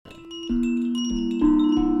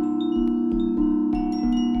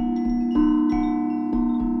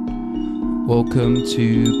Welcome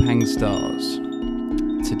to Pang Stars.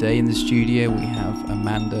 Today in the studio we have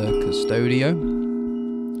Amanda Custodio.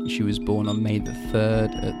 She was born on May the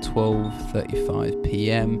 3rd at 12:35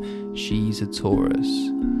 p.m. She's a Taurus.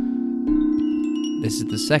 This is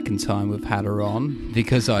the second time we've had her on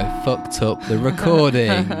because I fucked up the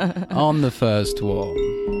recording on the first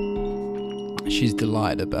one. She's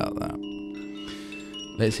delighted about that.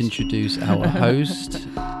 Let's introduce our host,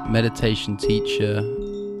 meditation teacher,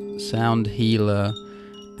 sound healer,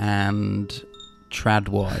 and trad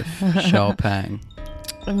wife, Xiao Pang.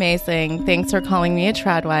 Amazing. Thanks for calling me a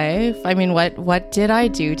trad wife. I mean, what did I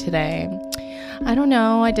do today? I don't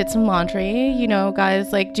know. I did some laundry. You know,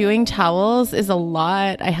 guys, like doing towels is a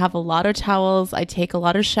lot. I have a lot of towels. I take a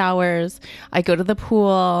lot of showers. I go to the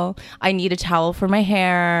pool. I need a towel for my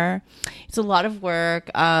hair. It's a lot of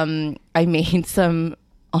work. I made some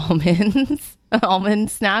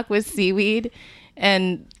almond snack with seaweed,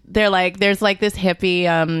 and there's like this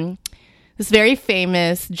hippie, this very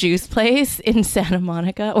famous juice place in Santa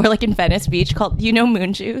Monica or like in Venice Beach called,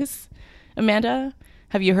 Moon Juice. Amanda,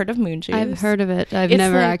 have you heard of Moon Juice? I've heard of it. I've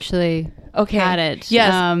never actually had it.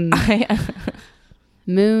 Yes.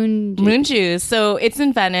 Moon Juice. So it's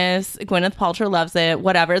in Venice. Gwyneth Paltrow loves it.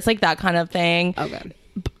 Whatever. It's like that kind of thing. Okay.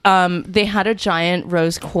 They had a giant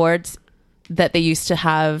rose quartz that they used to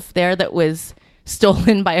have there that was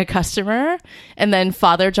stolen by a customer, and then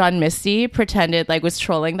Father John Misty was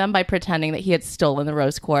trolling them by pretending that he had stolen the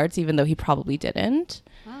rose quartz, even though he probably didn't.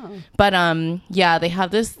 But they have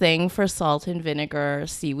this thing for salt and vinegar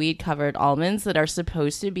seaweed covered almonds that are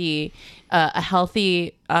supposed to be a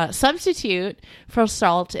healthy substitute for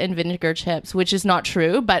salt and vinegar chips, which is not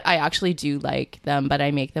true, but I actually do like them, but I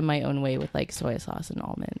make them my own way with like soy sauce and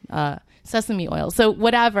almond sesame oil. So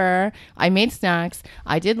whatever, I made snacks,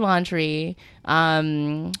 I did laundry,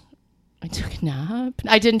 I took a nap.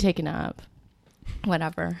 I didn't take a nap.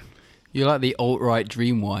 Whatever. You're like the alt-right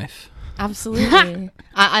dream wife. Absolutely.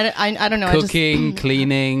 I don't know. Cooking,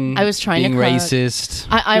 cleaning. I was trying being to cook. Racist.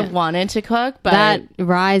 I wanted to cook, but that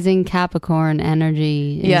rising Capricorn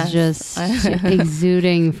energy is just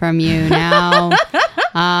exuding from you now.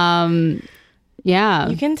 Yeah.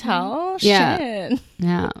 You can tell. Yeah. Shit.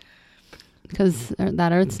 Yeah. Because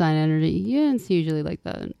that earth sign energy, it's usually like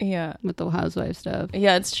that. Yeah. With the housewife stuff.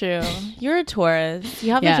 Yeah, it's true. You're a Taurus.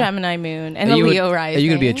 You have a Gemini moon and a Leo rising. Are you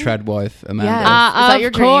going to be a trad wife, Amanda? Yes. Is that your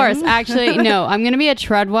of course. dream? Actually, no. I'm going to be a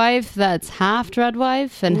trad wife that's half trad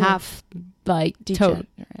wife and half like Degenerate.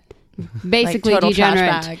 Basically like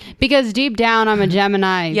degenerate. Because deep down I'm a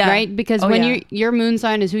Gemini, right? Because when your moon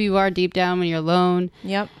sign is who you are deep down when you're alone.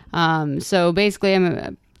 Yep. So basically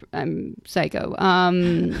I'm psycho.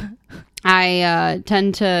 I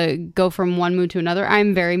tend to go from one mood to another.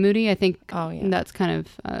 I'm very moody. I think that's kind of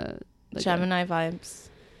like Gemini vibes.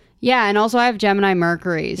 Yeah, and also I have Gemini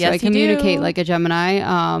Mercury, so yes, I communicate like a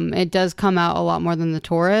Gemini. It does come out a lot more than the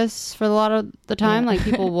Taurus for a lot of the time. Like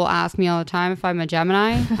people will ask me all the time if I'm a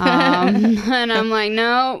Gemini, and I'm like,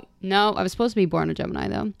 no. I was supposed to be born a Gemini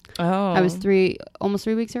though. Oh, I was almost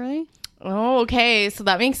 3 weeks early. Oh, okay. So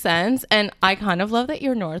that makes sense. And I kind of love that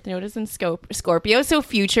your North Node is in Scorpio. So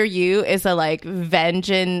future you is a like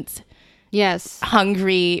vengeance,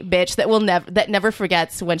 hungry bitch that never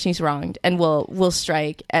forgets when she's wronged and will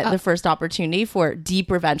strike at the first opportunity for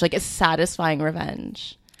deep revenge, like a satisfying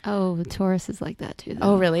revenge. Oh, Taurus is like that too,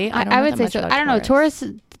 though. Oh, really? I would say so. I don't know.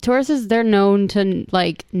 Tauruses, they're known to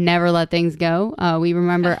like never let things go. We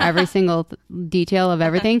remember every single detail of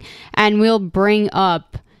everything, and we'll bring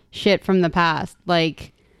up shit from the past,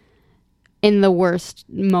 like in the worst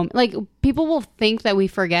moment. Like people will think that we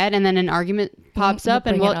forget, and then an argument pops up,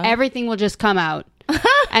 and everything will just come out.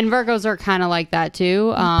 And Virgos are kind of like that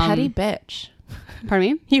too. Petty bitch.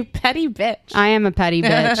 Pardon me? You petty bitch. I am a petty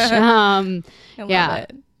bitch. I love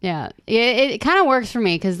it. Yeah. It kind of works for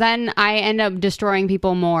me because then I end up destroying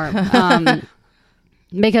people more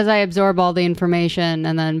because I absorb all the information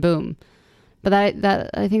and then boom. But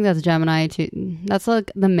I think that's Gemini too. That's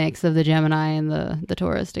like the mix of the Gemini and the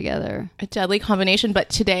Taurus together. A deadly combination.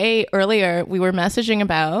 But earlier, we were messaging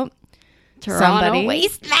about Toronto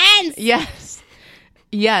wastelands.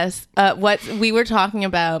 Yes. What we were talking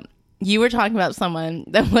about, you were talking about someone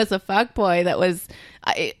that was a fuckboy that was,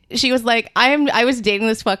 she was like, I was dating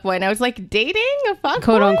this fuckboy, and I was like, dating a fuckboy?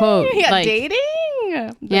 Quote unquote. Yeah, like, dating?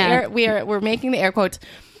 We're making the air quotes.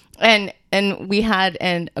 And we had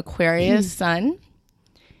an Aquarius sun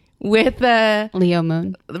with the Leo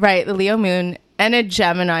moon. Right, the Leo moon and a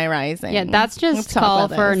Gemini rising. Yeah, that's just call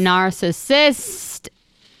for narcissistic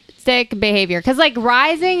behavior. Because like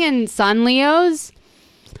rising and sun Leos,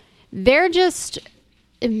 they're just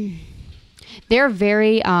they're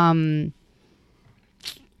very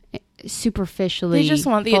superficially They just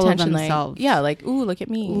want the full of attention. Like, themselves. yeah, like, ooh, look at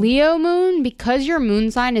me. Leo moon, because your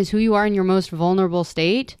moon sign is who you are in your most vulnerable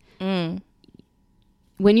state.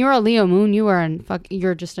 When you're a Leo moon,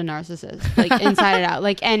 you're just a narcissist, like inside and out.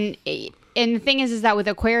 Like, and the thing is that with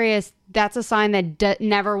Aquarius, that's a sign that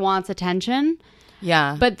never wants attention.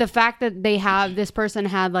 Yeah. But the fact that this person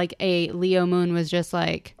had like a Leo moon was just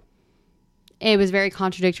like, it was very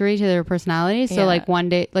contradictory to their personality. So like one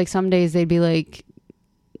day, like some days they'd be like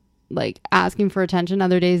asking for attention.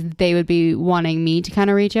 Other days they would be wanting me to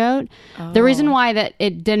kind of reach out. The reason why that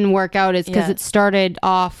it didn't work out is because it started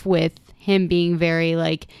off with him being very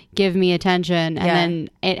like, give me attention. And then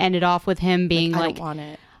it ended off with him being I don't want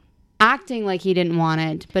it. Acting like he didn't want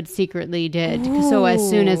it, but secretly did. So as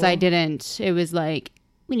soon as I didn't, it was like,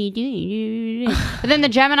 what are you doing? But then the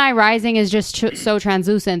Gemini rising is just so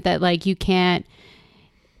translucent that like you can't,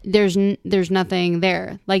 there's nothing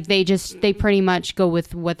there. Like they pretty much go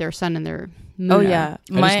with what their sun and their moon are. Yeah.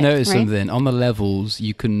 I just noticed something on the levels.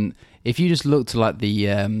 You can, if you just look to like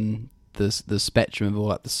the spectrum of all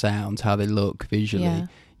like the sounds, how they look visually,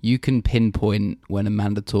 you can pinpoint when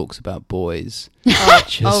Amanda talks about boys.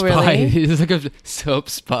 Oh, really? It's like a sub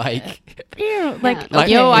spike. Like Like,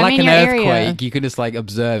 yo, I'm like in an your earthquake. area. You can just like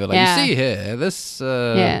observe it. Like you see here, this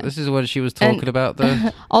is what she was talking about.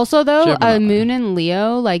 The Also though, Gemini. a moon in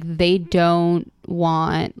Leo, like they don't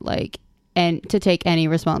want like and to take any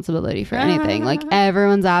responsibility for anything. Like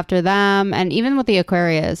everyone's after them. And even with the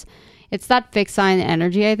Aquarius, it's that fixed sign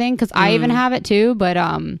energy, I think, because I even have it too. But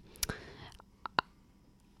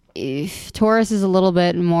Taurus is a little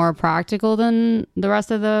bit more practical than the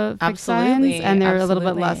rest of the fixed signs, and they're a little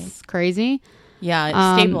bit less crazy.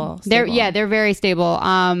 Yeah, it's stable. They're very stable.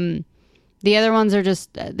 The other ones are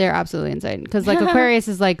just, they're absolutely insane. Because like Aquarius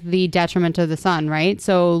is like the detriment of the sun, right?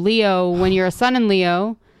 So Leo, when you're a sun in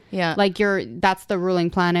Leo, like that's the ruling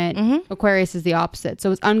planet. Aquarius is the opposite.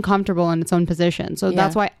 So it's uncomfortable in its own position. So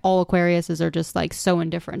that's why all Aquariuses are just like so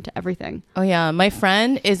indifferent to everything. Oh yeah, my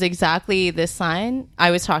friend is exactly this sign. I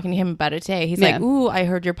was talking to him about it today. He's like, ooh, I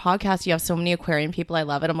heard your podcast. You have so many Aquarian people. I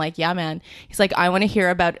love it. I'm like, yeah, man. He's like, I want to hear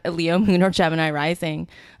about a Leo moon or Gemini rising.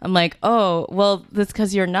 I'm like, oh, well, that's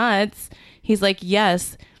because you're nuts. He's like,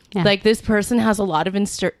 yes. Yeah. Like this person has a lot of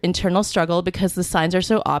internal struggle because the signs are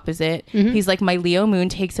so opposite. He's like, my Leo moon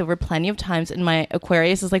takes over plenty of times, and my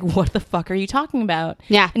Aquarius is like, what the fuck are you talking about?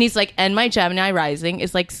 Yeah. And he's like, and my Gemini rising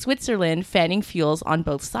is like Switzerland fanning fuels on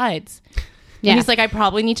both sides. Yeah. And he's like, I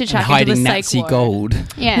probably need to check into hiding the psych Nazi ward. gold.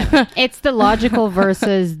 Yeah. It's the logical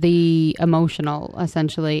versus the emotional,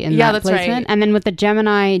 essentially, in that that's placement. right. And then with the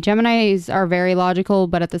Geminis are very logical,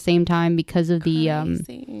 but at the same time, because of the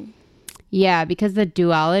because the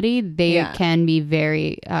duality, they can be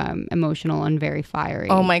very emotional and very fiery.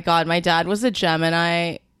 Oh my God. My dad was a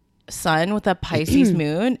Gemini sun with a Pisces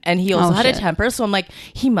moon, and he also had a temper. So I'm like,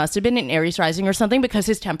 he must have been an Aries rising or something, because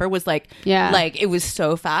his temper was like, like it was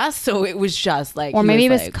so fast. So it was just like, or maybe it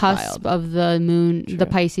was like cusp of the moon, the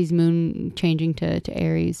Pisces moon changing to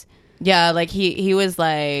Aries. Yeah, like he was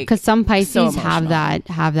like, because some Pisces so have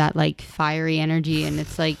that like fiery energy, and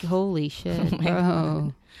it's like, holy shit,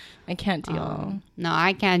 bro. I can't deal. No,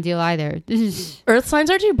 I can't deal either. Earth signs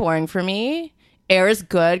are too boring for me. Air is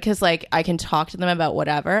good because like I can talk to them about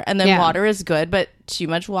whatever, and then water is good, but too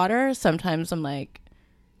much water, sometimes I'm like,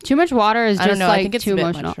 too much water is just I like think it's too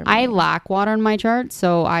emotional. I lack water in my chart,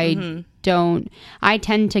 so I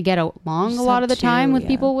tend to get along a lot of the time with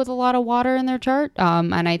people with a lot of water in their chart,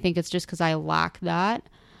 and I think it's just because I lack that.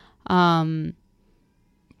 Plant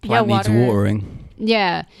needs watering.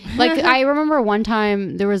 Yeah. Like I remember one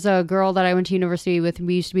time there was a girl that I went to university with.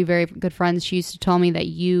 We used to be very good friends. She used to tell me that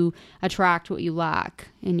you attract what you lack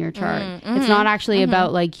in your chart. It's not actually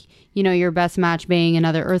about like, you know, your best match being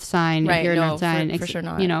another earth sign. Right. If you're an earth sign, for sure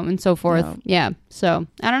not. You know, and so forth. No. Yeah. So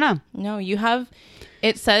I don't know. No, you have,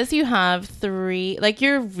 it says you have 3, like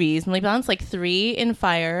you're reasonably balanced, like 3 in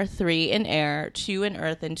fire, 3 in air, 2 in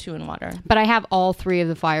earth, and 2 in water. But I have all 3 of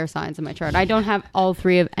the fire signs in my chart. I don't have all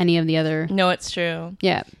 3 of any of the other. No, it's true.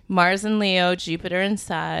 Yeah. Mars in Leo, Jupiter in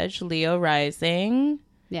Sag, Leo rising.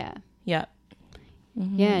 Yeah. Yep.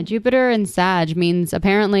 Yeah, Jupiter and Sag means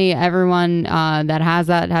apparently everyone that has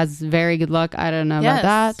that has very good luck. I don't know about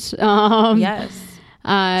that. Yes.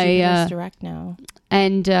 Jupiter's direct now.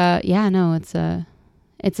 And it's a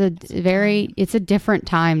different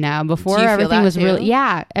time now. Before everything was really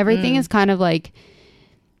everything is kind of like,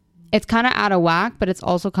 it's kind of out of whack, but it's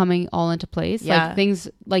also coming all into place. Like things,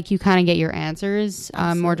 like you kind of get your answers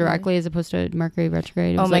more directly as opposed to Mercury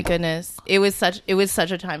retrograde. Oh my goodness. It was such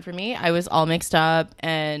a time for me. I was all mixed up,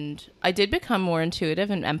 and I did become more intuitive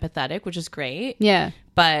and empathetic, which is great. Yeah.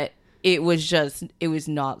 But it was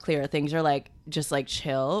not clear. Things are like just like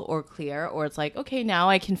chill or clear, or it's like, okay, now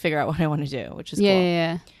I can figure out what I want to do, which is cool.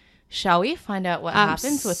 Yeah. Shall we find out what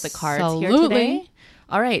happens with the cards here Absolutely. today?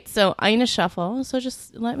 All right, so I'm gonna shuffle. So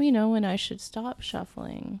just let me know when I should stop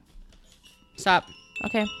shuffling. Stop.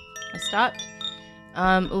 Okay, I stopped.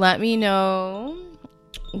 Let me know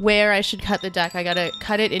where I should cut the deck. I gotta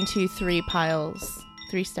cut it into 3 piles,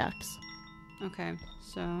 3 stacks. Okay,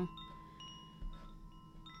 so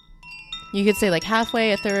You could say like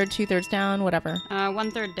halfway, a third, 2/3 down, whatever.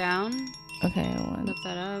 1/3 down. Okay, one. Lift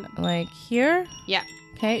that up. Like here? Yeah,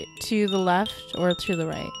 Okay, to the left or to the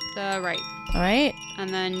right? the right, All right, and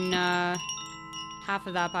then half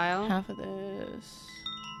of that pile. half of this.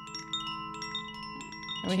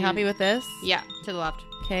 Are we Two. happy with this? Yeah, to the left.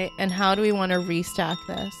 Okay, and how do we want to restack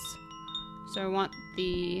this? So I want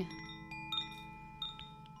the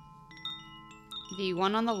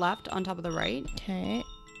one on the left on top of the right. Okay,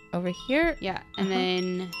 over here. Yeah, and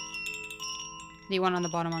then the one on the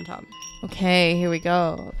bottom on top. Okay, here we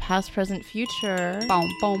go. Past, present, future. Boom,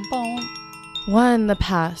 boom, boom. 1, the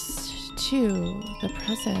past. 2, the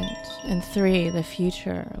present. And 3, the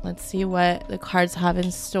future. Let's see what the cards have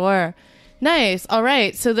in store. Nice. All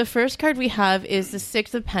right. So the first card we have is the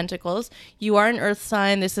 6 of Pentacles. You are an earth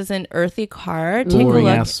sign. This is an earthy card. Take a look.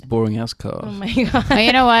 Boring ass card. Oh my God. Oh,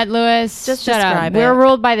 you know what, Lewis? Just shut up. describe it. We're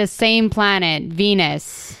ruled by the same planet,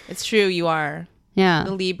 Venus. It's true. You are. Yeah.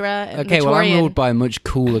 The Libra. And Okay, the well, I'm Taurian. ruled by much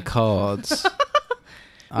cooler cards.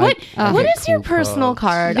 What I what get is your cool personal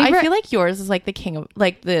cards. card? Libra- I feel like yours is like the king of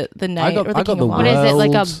like the knight got- or the I got king the of What wands. is it,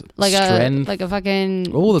 like a World, strength, like a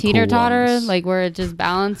fucking all the cool teeter totter, ones. like where it just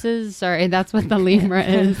balances? Sorry, that's what the Libra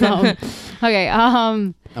is. Okay,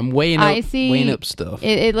 I'm weighing I up, see- weighing up stuff.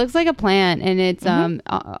 it looks like a plant, and it's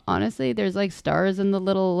honestly, there's like stars in the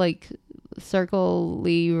little like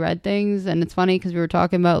circle-y red things, and it's funny because we were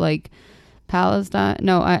talking about like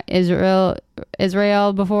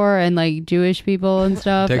Israel before, and like Jewish people and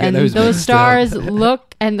stuff, Don't get and those those mixed stars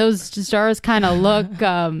up. those stars kind of look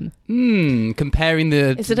Comparing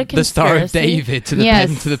Is it a the Star of conspiracy? David to the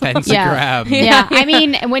Yes. to the pentagram. yeah. I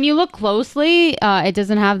mean, when you look closely, it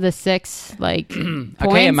doesn't have the 6 like points.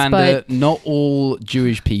 Okay, Amanda, but not all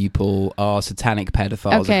Jewish people are satanic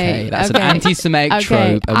pedophiles, Okay, okay? That's okay. an anti-Semitic Okay.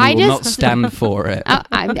 trope, and I we will just- not stand for it.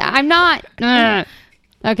 I'm not. No.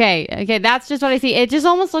 Okay, that's just what I see. It just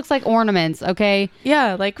almost looks like ornaments. Okay,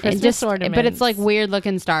 Yeah, like It Christmas just, ornaments. but it's like weird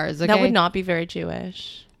looking stars. Okay, That would not be very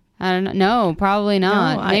Jewish. I don't know. No, probably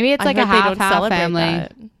not. No, Maybe it's I like a heard they don't half celebrate family.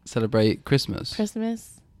 that. Celebrate Christmas.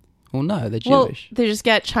 Christmas. Well, no, they're Well, Jewish. they just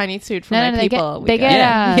get Chinese food from No, my no, they get- people. they get,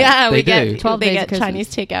 yeah, they we do. get 12 they days get of Christmas.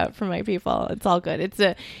 Chinese takeout from my people. It's all good.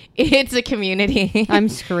 It's a community. I'm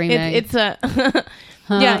screaming. It's a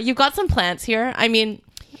yeah. You've got some plants here. I mean,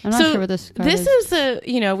 I'm not so sure what this card this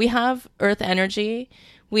is we have Earth energy.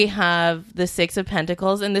 We have the 6 of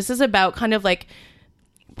Pentacles, and this is about kind of like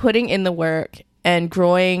putting in the work and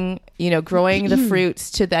growing the fruits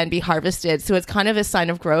to then be harvested. So it's kind of a sign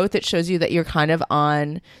of growth. It shows you that you're kind of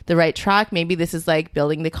on the right track. Maybe this is like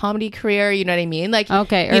building the comedy career. You know what I mean? Like,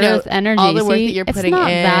 Okay, you know, Earth energy. all the work See, that you're it's putting not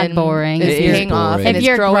in that boring. is It is paying off, boring. and If it's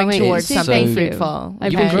you're growing growing- towards See, something thank you. fruitful. I You've been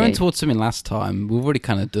appreciate growing it. towards something last time. We've already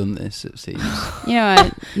kind of done this, it seems. You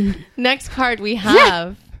know what? Next card we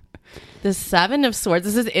have the 7 of Swords.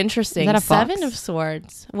 This is interesting. Is that a fox? 7 of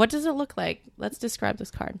Swords. What does it look like? Let's describe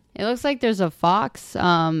this card. It looks like there's a fox,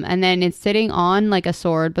 and then it's sitting on like a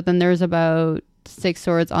sword, but then there's about 6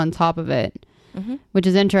 swords on top of it, which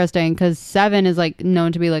is interesting because 7 is like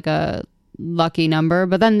known to be like a lucky number,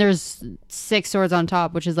 but then there's 6 swords on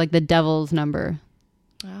top, which is like the devil's number.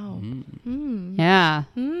 Wow. Yeah.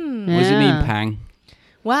 What does it mean, Pang?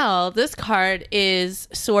 Well, this card is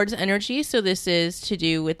Swords energy. So this is to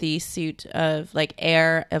do with the suit of like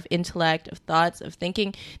air, of intellect, of thoughts, of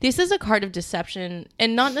thinking. This is a card of deception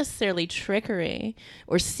and not necessarily trickery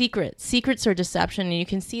or secrets. Secrets or deception. And you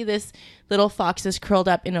can see this little fox is curled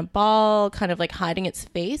up in a ball, kind of like hiding its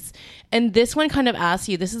face. And this one kind of asks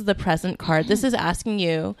you, this is the present card. This is asking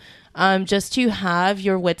you just to have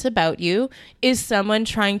your wits about you. Is someone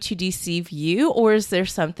trying to deceive you, or is there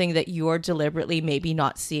something that you're deliberately maybe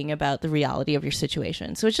not seeing about the reality of your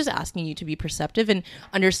situation? So it's just asking you to be perceptive and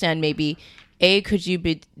understand maybe, could you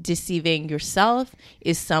be deceiving yourself?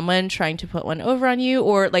 Is someone trying to put one over on you?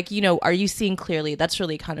 Or like, are you seeing clearly? That's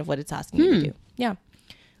really kind of what it's asking you to do. Yeah.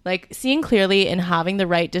 Like seeing clearly and having the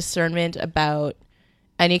right discernment about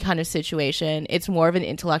any kind of situation. It's more of an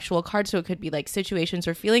intellectual card, so it could be like situations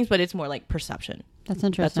or feelings, but it's more like perception. That's That's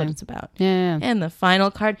interesting. what it's about. Yeah. And the final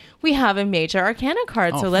card, we have a major arcana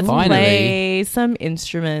card. So Oh, let's finally. play some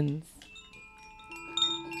instruments.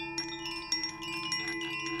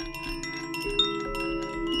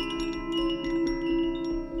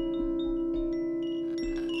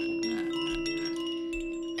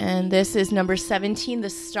 And this is number 17, the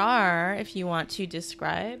star, if you want to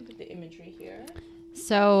describe the imagery here.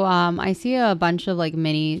 So I see a bunch of like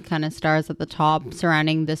mini kind of stars at the top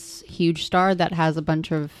surrounding this huge star that has a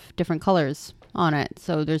bunch of different colors on it.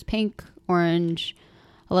 So there's pink, orange,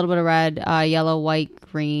 a little bit of red, yellow, white,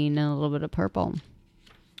 green, and a little bit of purple.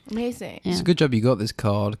 Amazing. Yeah. It's a good job you got this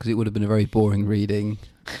card because it would have been a very boring reading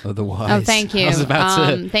otherwise. Oh, thank you. I was about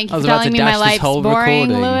to, thank I you was for about telling to me dash my this life's whole boring,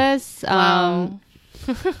 recording. Lewis. Wow.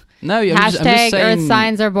 No, I'm Hashtag just saying Earth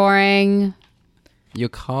signs are boring. your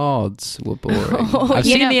cards were boring. Oh, I've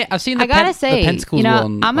You seen know, the I've seen the I gotta the say, Pentacles one.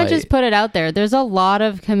 I'm gonna like, just put it out there. There's a lot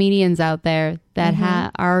of comedians out there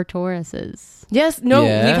that are Tauruses. Yes, no,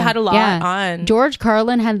 Yeah. we've had a lot Yeah. on. George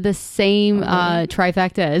Carlin had the same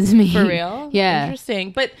trifecta as me. For real? Yeah.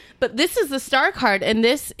 Interesting. But this is the star card, and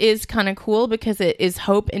this is kind of cool because it is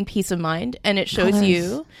hope and peace of mind, and it shows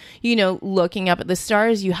Colors. you know, looking up at the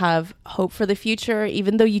stars, you have hope for the future,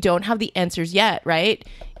 even though you don't have the answers yet, right?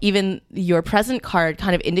 Even your present card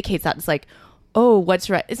kind of indicates that. It's like, oh, what's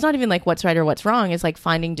right? It's not even like what's right or what's wrong. It's like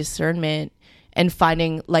finding discernment and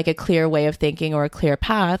finding like a clear way of thinking or a clear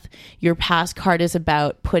path. Your past card is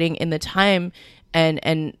about putting in the time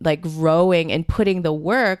and like growing and putting the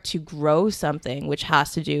work to grow something, which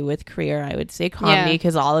has to do with career, I would say comedy,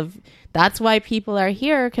 because that's why people are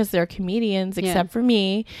here, because they're comedians, except for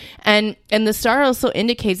me. And the star also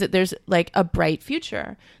indicates that there's like a bright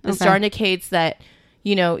future. The star indicates that,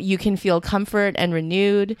 you know, you can feel comfort and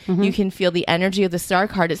renewed. You can feel the energy of the star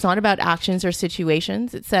card. It's not about actions or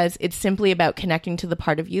situations. It says it's simply about connecting to the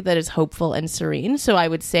part of you that is hopeful and serene. So I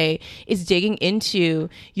would say it's digging into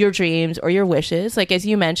your dreams or your wishes. Like, as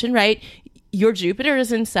you mentioned, right? Your Jupiter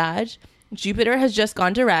is in Sag. Jupiter has just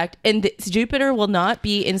gone direct, and Jupiter will not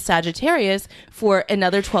be in Sagittarius for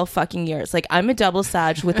another 12 fucking years. Like, I'm a double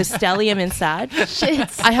Sag with a stellium in Sag.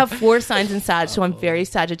 I have 4 signs in Sag, so I'm very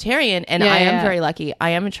Sagittarian, and I am very lucky.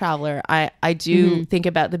 I am a traveler. I do think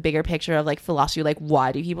about the bigger picture of like philosophy, like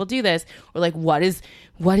why do people do this, or like what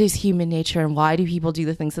is human nature, and why do people do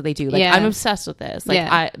the things that they do? Like, I'm obsessed with this.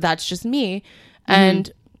 Like, that's just me, and.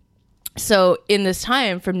 So in this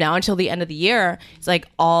time from now until the end of the year, it's like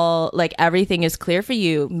everything is clear for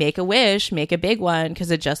you. Make a wish, make a big one,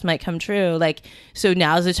 because it just might come true. Like, so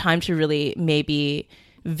now's the time to really maybe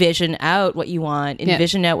vision out what you want,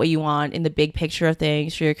 envision out what you want in the big picture of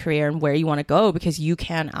things for your career and where you want to go, because you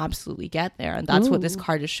can absolutely get there. And that's what this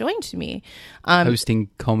card is showing to me.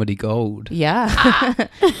 hosting Comedy Gold. Yeah.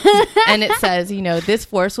 And it says, you know, this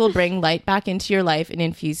force will bring light back into your life and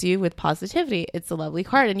infuse you with positivity. It's a lovely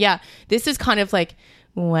card. And yeah, this is kind of like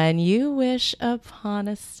when you wish upon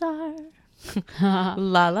a star. La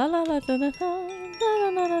la la la la la la la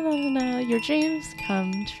la la la, your dreams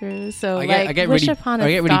come true. So I like get wish really, upon a I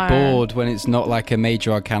get really star. bored when it's not like a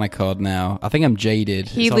major arcana card now. I think I'm jaded.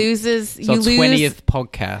 He It's loses. Our 20th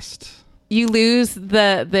podcast. You lose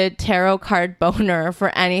the tarot card boner for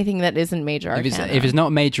anything that isn't major arcana. If it's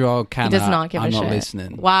not major arcana, He does not give I'm a not shit.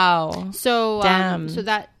 listening. Wow. So Damn. so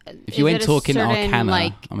that If you is ain't it a talking certain, arcana,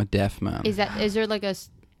 like, I'm a deaf man. is there like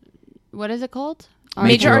what is it called?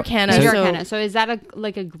 Major arcana. Major So- arcana. So is that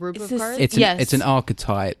a group of It's this- cards? It's an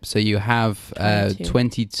archetype. So you have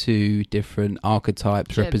 22 different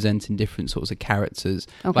archetypes Shit. representing different sorts of characters.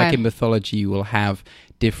 Okay. Like in mythology, you will have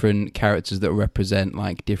different characters that represent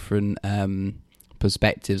like different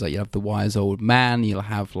perspectives. Like you have the wise old man, you'll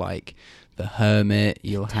have like the hermit,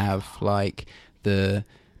 you'll have like the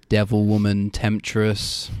devil woman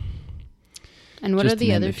temptress. And what just are to the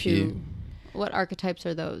name other a few. two? What archetypes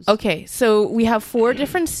are those? Okay, so we have 4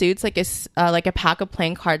 different suits, like a pack of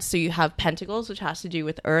playing cards. So you have Pentacles, which has to do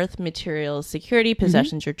with earth, materials, security,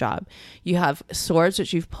 possessions, your job. You have Swords,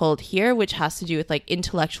 which you've pulled here, which has to do with like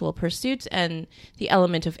intellectual pursuits and the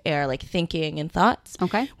element of air, like thinking and thoughts.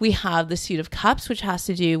 Okay. We have the suit of Cups, which has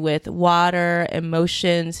to do with water,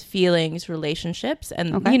 emotions, feelings, relationships,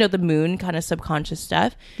 and you know, the moon, kind of subconscious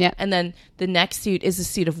stuff. Yeah. And then the next suit is the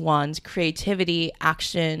suit of Wands, creativity,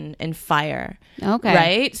 action, and fire. Okay.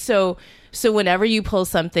 Right? So whenever you pull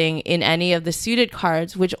something in any of the suited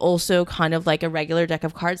cards, which also kind of like a regular deck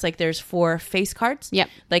of cards, like there's 4 face cards. Yep.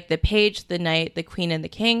 Like the page, the knight, the queen, and the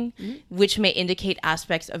king, which may indicate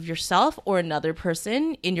aspects of yourself or another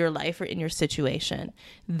person in your life or in your situation.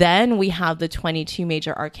 Then we have the 22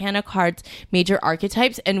 major arcana cards, major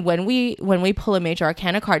archetypes. And when we pull a major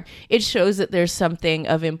arcana card, it shows that there's something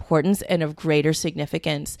of importance and of greater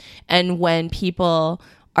significance. And when people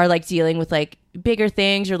are like dealing with like bigger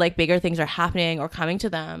things, or like bigger things are happening or coming to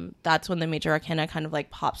them, that's when the major arcana kind of like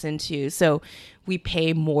pops into. So we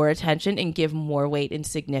pay more attention and give more weight and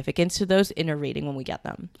significance to those in a reading when we get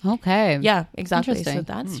them. Okay. Yeah, exactly. So Interesting.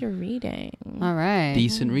 that's your reading. All right.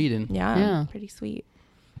 Decent reading. Yeah, pretty sweet.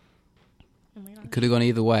 Oh my God. Could have gone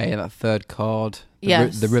either way. That third card,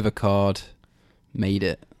 Yes. the river card, made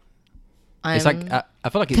it. It's I'm- like I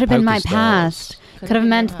feel like it's Could have been poker my stars. past. Could have been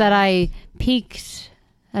meant your that past. I peaked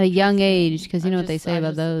at a young age, because you know what they say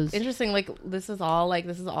about those. Interesting. Like this is all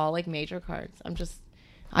like major cards.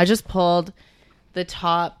 I just pulled the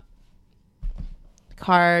top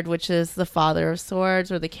card, which is the Father of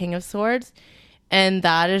Swords or the King of Swords, and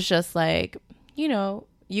that is just like, you know,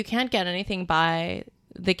 you can't get anything by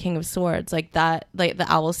the King of Swords like that. Like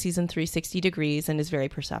the owl sees in 360 degrees and is very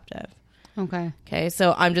perceptive. Okay. Okay,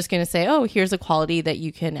 so I'm just gonna say, oh, here's a quality that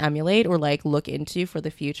you can emulate or like look into for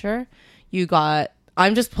the future.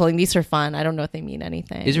 I'm just pulling these for fun. I don't know if they mean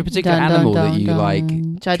anything. Is there a particular Dun, dun, animal dun, that you dun. like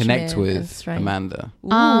Judgment connect and with, strength. Amanda?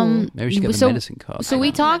 Ooh. Maybe we should get the so- medicine card. So we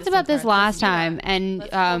know. talked Medicine about this cards. last Let's do that. time, and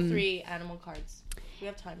Let's pull 3 animal cards. We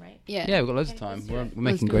have time, right? yeah. Yeah, we've got loads of Okay, time. let's do We're it.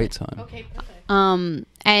 making do great it. time. Okay, perfect.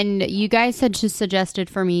 And you guys had just suggested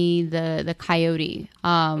for me the coyote.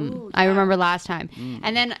 Ooh, I yeah. remember last time,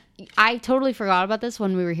 and then I totally forgot about this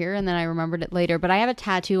when we were here, and then I remembered it later. But I have a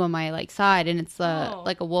tattoo on my like side, and it's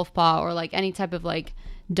like a wolf paw or like any type of like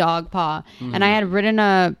dog paw. And I had written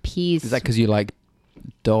a piece. Is that because you like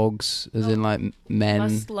dogs, as in like men,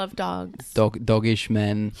 Must love dogs. doggish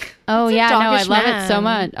men? Oh What's a yeah, no, I doggish love it so man?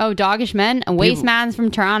 much. Oh, doggish men, and waste man's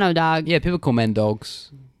from Toronto, dog. Yeah, people call men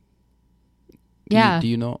dogs. Yeah. Do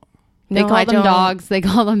you not? They No, call I them don't. dogs. They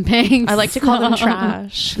call them pigs. I like to call them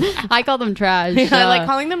trash. I call them trash. I like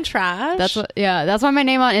calling them trash. That's what. Yeah, that's why my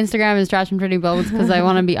name on Instagram is Trash and Pretty Bubbles, because I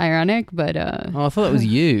want to be ironic. But Oh, I thought that was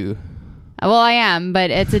you. well, I am,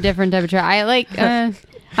 but it's a different type of trash. I like.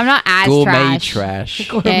 I'm not as Gourmet trash.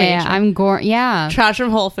 trash. Yeah, I'm gore. Yeah, trash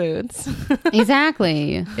from Whole Foods.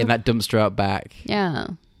 exactly. In that dumpster out back. Yeah.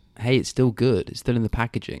 Hey, it's still good. It's still in the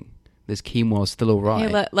packaging. This quinoa's still all right.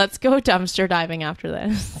 Hey, let's go dumpster diving after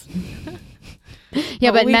this. Yeah,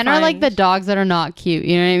 What but will we men are like the find? dogs that are not cute.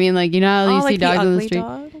 You know what I mean? Like, you know how you see like dogs the on the ugly street?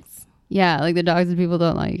 dogs? Yeah, like the dogs that people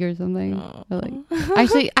don't like or something. Oh. Or like,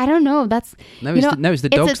 actually, I don't know. That's No, you it's know, it's the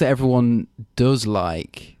it's dogs a- that everyone does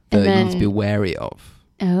like that And you need to be then- wary of.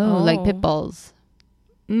 like pit Oh. bulls.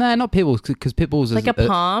 No, not pit bulls, because pit bulls Like a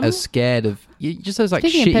pom? are scared of just those like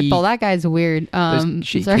Speaking of shitty, pit bull, that guy's weird. those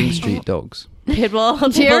shitty Sorry. King Street dogs. Pitbull,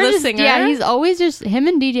 Pitbull Jared the just- singer. yeah, he's always just him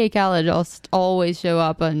and DJ Khaled always show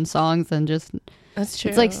up on songs and just That's true.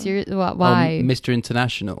 it's like serious. Why? Mr.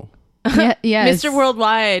 International, Yeah, yes. Mr.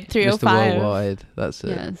 Worldwide Mr. 305. Worldwide. That's it.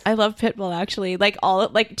 Yes. I love Pitbull actually. Like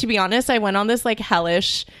to be honest, I went on this like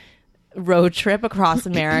hellish road trip across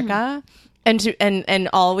America and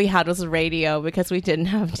all we had was radio because we didn't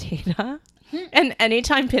have data. And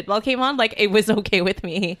anytime Pitbull came on, like it was okay with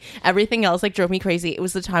me. Everything else like drove me crazy. It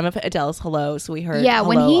was the time of Adele's Hello, so we heard Yeah,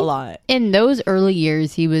 when Hello he a lot. in those early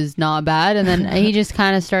years he was not bad, and then he just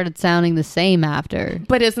kind of started sounding the same after.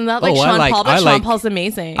 But isn't that like Oh, I Sean like- Paul? But I Sean like- Paul's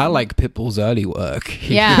amazing. I like Pitbull's early work.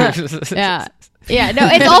 Yeah, yeah. Yeah, no,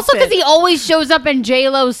 it's also because he always shows up in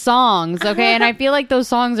J-Lo's songs, okay? And I feel like those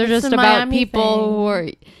songs are It's just the about Miami people thing. who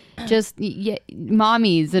are just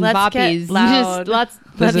mommies and Let's get poppies. loud. Just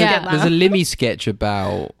There's Let's get a loud. Limmy sketch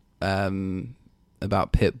about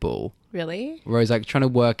Pitbull, Really? where he's like trying to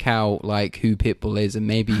work out like who Pitbull is, and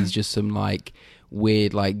maybe he's just some like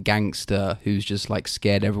weird like gangster who's just like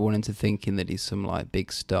scared everyone into thinking that he's some like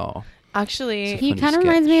big star. Actually, he funny kind of sketch.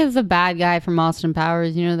 reminds me of the bad guy from Austin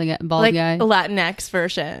Powers, you know, the bald like guy. a Latinx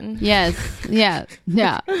version. Yes, yeah.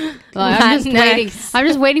 Well, I'm just waiting. Latinx. I'm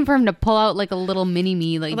just waiting for him to pull out like a little mini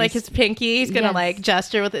me, Like just- his pinky, he's gonna Yes. like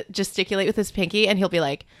gesticulate with his pinky, and he'll be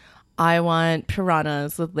like, "I want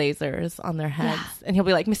piranhas with lasers on their heads," and he'll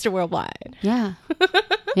be like, "Mr. Worldwide." yeah,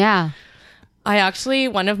 yeah. I actually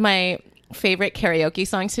one of my favorite karaoke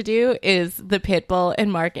songs to do is the Pitbull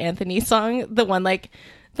and Mark Anthony song, the one like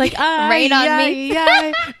Rain on me.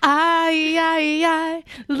 I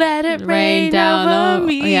let it Rain rain down over on-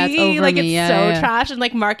 me. yeah, it's over like me. it's Yeah, so yeah. trash, and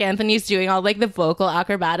like Mark Anthony's doing all like the vocal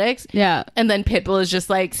acrobatics. Yeah. And then Pitbull is just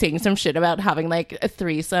like saying some shit about having like a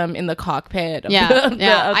threesome in the cockpit. Of Yeah, the, of the-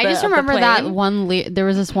 yeah. of I the- just of the remember that plane. one. There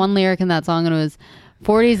was this one lyric in that song, and it was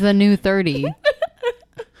 "40's the new 30."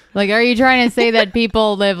 Like, are you trying to say that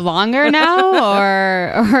people live longer now,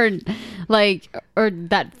 or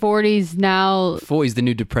that 40's now? 40's the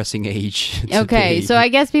new depressing age. to Okay, be. so I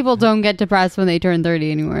guess people don't get depressed when they turn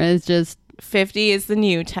 30 anymore. It's just 50 is the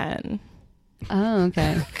new 10. Oh,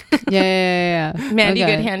 okay. Yeah. Mandy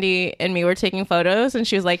Okay. Good Handy and me were taking photos, and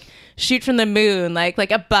she was like, shoot from the moon, like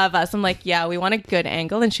above us. I'm like, yeah, we want a good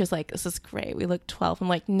angle. And she was like, this is great, we look 12. I'm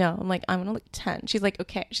like, no. I'm like, I'm gonna look 10. She's like,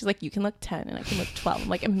 okay. She's like, you can look 10 and I can look 12. I'm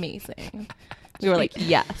like, amazing. We were like,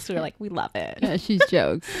 yes. We were like, we love it. Yeah, she's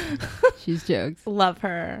jokes. She's jokes. Love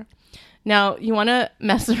her. Now, you want to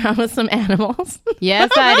mess around with some animals?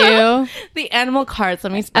 Yes, I do. The animal cards,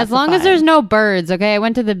 let me specify. As long as there's no birds, okay? I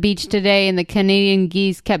went to the beach today and the Canadian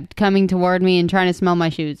geese kept coming toward me and trying to smell my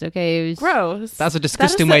shoes, okay? It was Gross. That's a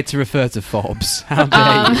disgusting That way to refer to fobs. How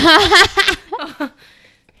dare you?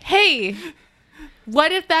 Hey,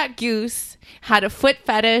 what if that goose had a foot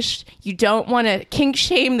fetish? You don't want to kink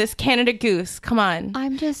shame this Canada goose. Come on.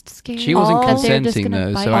 I'm just scared. She wasn't that they're just consenting, gonna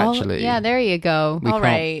though, bite so all- actually... Yeah, there you go. We All can't-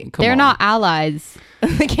 right. come They're on. not allies.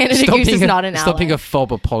 The Canada Stop goose is being not an ally. Stop being a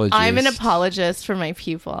fob apologist. I'm an apologist for my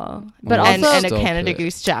people. But and, also- and a Stop Canada it.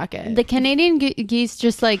 goose jacket. The Canadian geese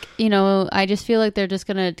just like, I just feel like they're just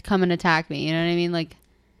going to come and attack me. You know what I mean? Like,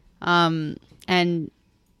 and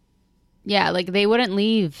yeah, like they wouldn't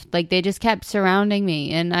leave. Like they just kept surrounding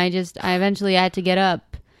me. And I eventually had to get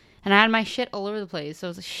up and I had my shit all over the place. So I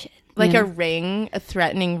was like, shit. like you a know? ring, a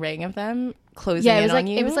threatening ring of them closing Yeah, it in was on like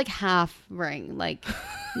you. it was like half ring, like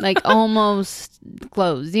almost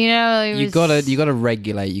closed. You know, it You was- gotta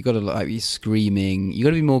regulate. You gotta like be screaming. You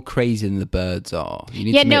gotta be more crazy than the birds are. You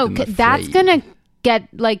need Yeah, to make no, them that's afraid.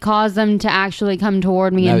 gonna cause them to actually come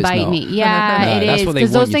toward me No, and it's bite not. me. Yeah, No, it that's is what they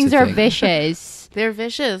because want those you to things are think. vicious. They're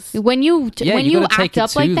vicious, When you Yeah, when you you gotta take act it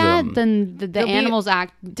up like to that, them. then the They'll be animals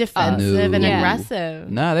act. defensive, No. and Yeah.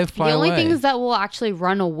 aggressive. No, they'll fly The only away. things that will actually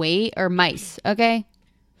run away are mice. Okay.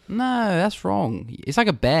 No, that's wrong. It's like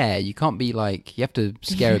a bear. You can't be like. You have to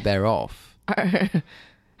scare a bear off.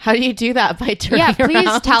 How do you do that? By turning Yeah, please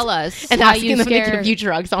around tell us and how asking you them to scare. give you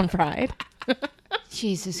drugs on Pride.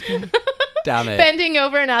 Jesus Christ. Damn it. Bending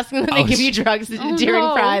over and asking them to Oh, give you drugs during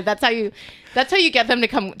no. Pride. That's how you get them to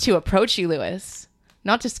come to approach you, Lewis.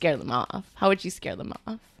 Not to scare them off. How would you scare them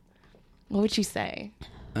off? What would you say?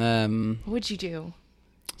 What would you do?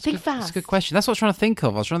 Think That's fast. a good question. That's what I was trying to think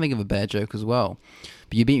of. I was trying to think of a bear joke as well,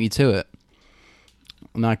 but you beat me to it.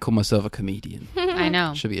 And I call myself a comedian. I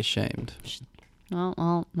know. Should be ashamed.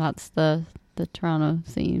 Well, that's the Toronto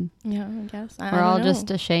scene. Yeah, I guess. I We're don't all know. just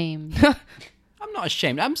ashamed. I'm not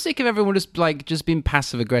ashamed. I'm sick of everyone just being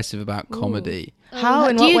passive aggressive about comedy. How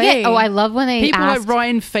and Do what you way? get? Oh, I love when they People ask. like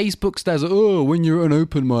writing Facebook statuses. Oh, when you're at an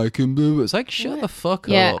open mic and blah, blah. It's like shut the fuck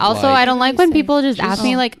Yeah. up. Also, like, I don't like when people just ask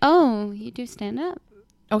me Oh. like, "Oh, you do stand up?"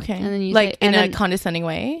 Okay. And then you like say- in and a then- condescending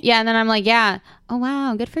way. Yeah, and then I'm like, "Yeah, oh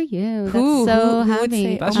wow, good for you. That's Who- so who would happy."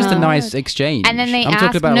 say- That's just a Oh. nice exchange. And then they I'm ask,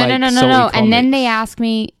 talking about no, like no, solid and then they comics. ask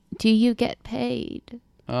me, "Do you get paid?"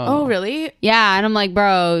 Oh, really? Yeah, and I'm like,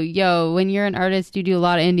 "Bro, yo, when you're an artist, you do a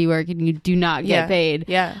lot of indie work and you do not get Yeah. paid."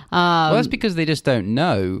 Yeah. Well, that's because they just don't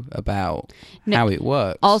know about how it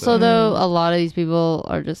works. Also, so. though, a lot of these people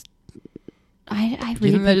are just. I do you read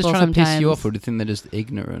think they're just people trying to piss you sometimes. off, or do you think they're just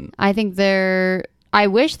ignorant? I think they're. I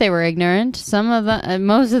wish they were ignorant. Some of the,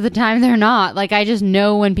 most of the time, they're not. Like, I just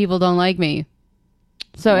know when people don't like me.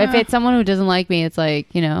 So if it's someone who doesn't like me, it's like,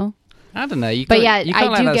 I don't know. You But can't, yeah, you can't I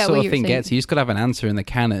let do that get sort what of you're thing saying. get to you. You just got to have an answer in the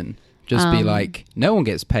canon. Just be like, no one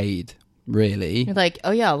gets paid, really. You're like,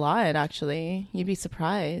 oh yeah, a lot actually. You'd be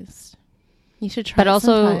surprised. You should try. But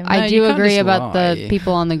also, sometime. I No, do you can't agree just about lie. the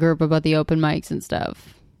people on the group about the open mics and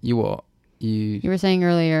stuff. You what? You were saying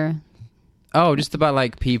earlier. Oh, just about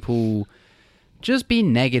like people just be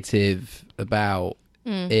negative about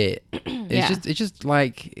it. Yeah. It's just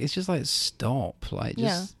like stop. Like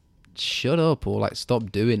just shut up or like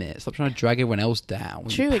stop doing it. Stop trying to drag everyone else down.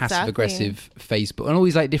 with True, passive exactly. aggressive Facebook and all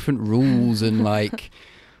these like different rules and like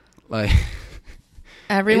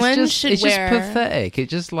everyone it's should just wear. pathetic. It's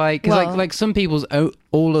just like 'cause Well- like some people's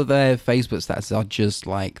all of their Facebook stats are just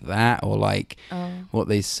like that or like what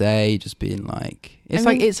they say, just being like it's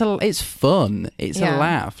I mean- it's fun. It's Yeah. a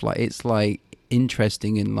laugh. Like it's like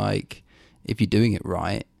interesting and like if you're doing it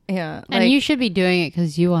right. Yeah, And you should be doing it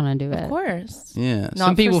because you want to do it. of course. Yeah. Not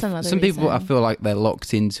some for people some other some people I reason. feel like they're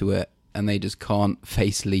locked into it and they just can't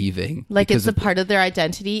face leaving. Like because it's a of- part of their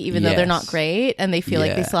identity, even though they're not Yes. great, and they feel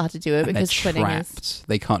like they Yeah. still have to do it and they're because quitting is. trapped.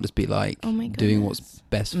 They can't just be like Oh my doing what's goodness.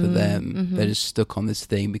 best for them. mhm. They're just stuck on this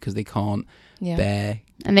thing because they can't Yeah. bear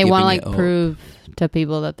And they want to giving like it up. prove to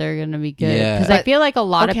people that they're going to be good. Yeah. Because I But- feel like a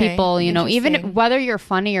lot of okay, people, even interesting. whether you're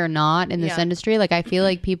funny or not in this Yeah. industry, like I feel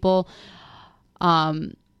like people,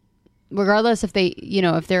 regardless if they,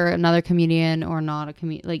 if they're another comedian or not a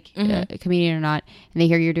a comedian or not, and they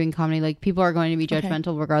hear you're doing comedy, like people are going to be Okay.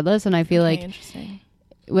 judgmental regardless. And I feel Okay, like interesting.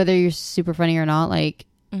 whether you're super funny or not, like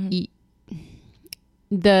Mhm.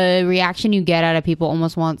 the reaction you get out of people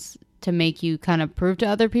almost wants to make you kind of prove to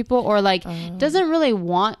other people, or like doesn't really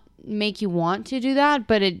make you want to do that,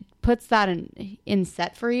 but it puts that in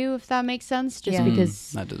set for you, if that makes sense, just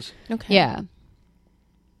because that does. Okay. Yeah.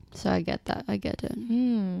 So I get that. I get it.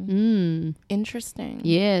 Interesting.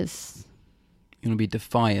 Yes. You want to be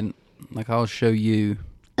defiant. Like, I'll show you.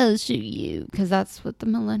 I'll show you, because that's what the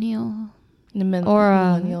millennial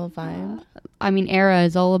Millennial vibe. I mean, era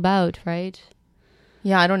is all about, right?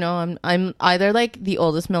 Yeah, I don't know. I'm either like the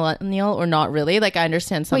oldest millennial or not really. Like, I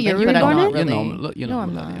understand something, you're but I'm reborn not it? really. You're no, not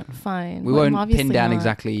I'm millennial. not. Fine. We Well, I'm won't obviously pin down not.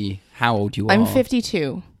 exactly how old you are. I'm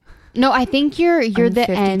 52. No, I think you're I'm the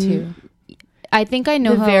 52. end. I think I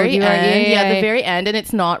know The how very old you are. end. Yeah, Yeah, the very end, and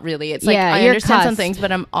it's not really. It's like Yeah, I you're understand some cusp. things,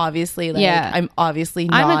 but I'm obviously like Yeah. I'm obviously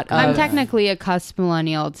not. I'm technically a cusp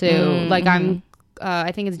millennial too. Like mhm. I'm.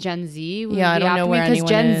 I think it's Gen Z. would Yeah, I be don't know after where me, 'cause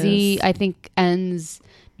Gen anyone Z is. I think ends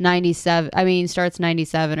 97. I mean, starts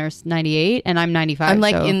 97 or 98, and I'm 95. I'm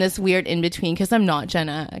like so. in this weird in between because I'm not Gen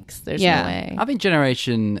X. There's Yeah. no way. I think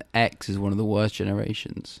Generation X is one of the worst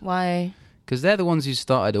generations. Why? Because they're the ones who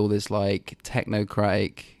started all this, like,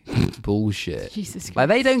 technocratic bullshit. Jesus Christ. Like,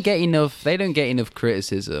 they don't get enough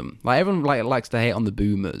criticism. Like, everyone likes to hate on the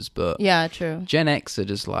boomers, but Yeah, true. Gen X are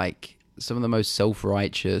just, like, some of the most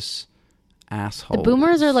self-righteous assholes. The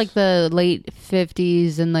boomers are like the late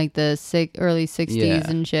 50s and like the early 60s Yeah.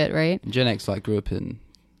 and shit, right? Gen X, like, grew up in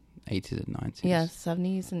 80s and 90s. Yeah,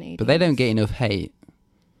 70s and 80s. But they don't get enough hate,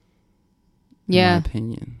 in Yeah. my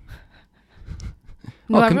opinion.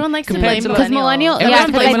 No, Oh, everyone likes to compared blame to, like- Because millennial, Everyone yeah,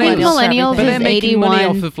 because blames I think millennials for millennials everything. But they're is making 81. money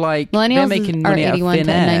off of, like, they're Millennials making are money out of 81 thin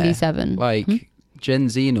to air. 97. Like, Gen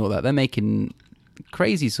Z and all that, they're making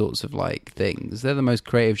crazy sorts of, like, things. They're the most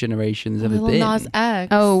creative generation there's ever Lil been. Nas X.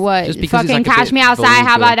 Oh, what? Just because it's, Fucking like, a Cash bit Me Outside.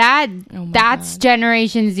 How vulgar. about that? Oh my That's God.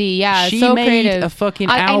 Generation Z. Yeah, She so made creative. a fucking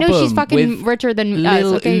I album know she's fucking with richer than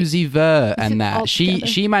Lil us. Okay. Uzi Vert and that. All together.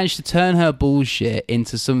 She managed to turn her bullshit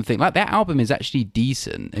into something. Like, that album is actually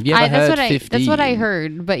decent. Have you ever heard 15? That's what I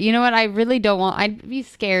heard. But you know what? I really don't want. I'd be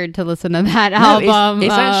scared to listen to that No, album.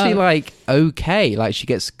 it's actually like okay. Like, she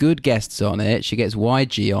gets good guests on it. She gets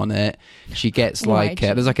YG on it. She gets like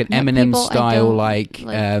YG. there's like an No, Eminem people I style don't like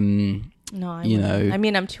No, I you wouldn't. know, I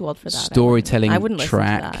mean, I'm too old for that. storytelling I wouldn't listen to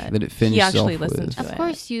track that it finishes He actually off listens with. to Of it.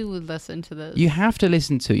 course, you would listen to this. You have to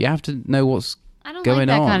listen to. You have to know what's I don't going like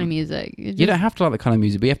that on. kind of music. It You just- don't have to like that kind of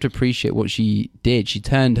music, but you have to appreciate what she did. She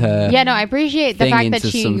turned her. Yeah, no, I appreciate the thing fact that into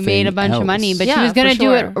she something made a bunch of money, else. but she Yeah, was going to for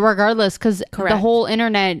do it sure. regardless because the Correct. whole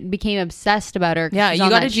internet became obsessed about her. 'cause Yeah, she's you on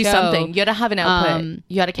got to that do show. something. You got to have an output.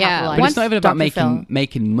 You got to yeah, capitalize. But it's not even about Dr. Phil.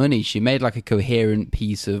 making money. She made like a coherent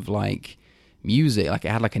piece of like music. Like, it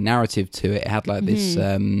had like a narrative to it. It had like this,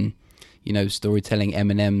 you know, storytelling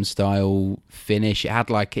Eminem style finish. It had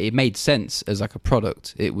like it made sense as like a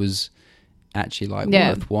product. It was actually like Yeah.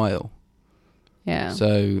 worthwhile. Yeah.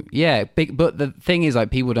 So yeah, but the thing is,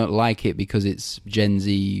 like, people don't like it because it's Gen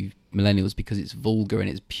Z millennials, because it's vulgar and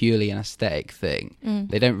it's purely an aesthetic thing.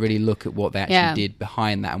 They don't really look at what they actually Yeah. did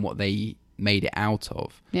behind that and what they made it out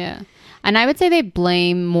of. Yeah. And I would say they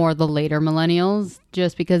blame more the later millennials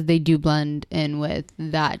just because they do blend in with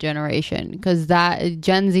that generation. Because that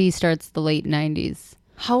Gen Z starts the late 90s.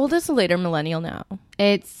 How old is the later millennial now?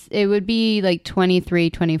 It would be like 23,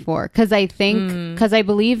 24. Because I think, because I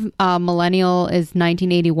believe millennial is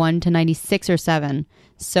 1981 to 96 or 7.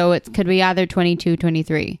 So it could be either 22,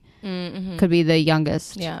 23. Could be the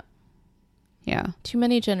youngest. Yeah. Yeah. Too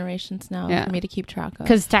many generations now Yeah. for me to keep track of.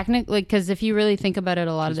 Because technically, because if you really think about it,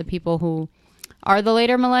 a lot of the people who are the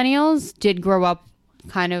later millennials did grow up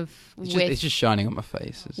kind of It's just shining on my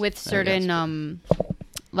face. with certain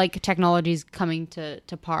like technologies coming to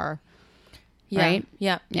par. yeah. right?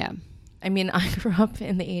 Yeah. Yeah. I mean, I grew up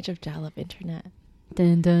in the age of dial-up internet.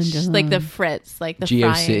 Dun, dun, Just dun. like the Fritz, like the frying.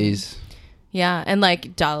 GeoCities. Yeah, and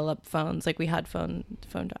like dial-up phones. Like we had phone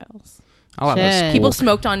dials. I like that. Shit. Squawk. People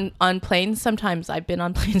smoked on planes. Sometimes I've been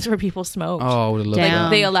on planes where people smoked. Oh, I would have loved Damn. that.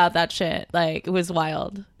 Like they allowed that shit. Like it was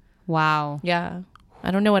wild. Wow. Yeah.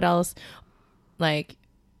 I don't know what else. Like,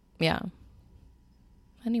 yeah.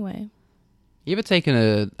 Anyway. You ever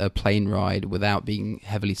taken a plane ride without being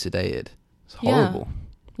heavily sedated? It's horrible.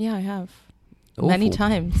 Yeah, I have. Awful. Many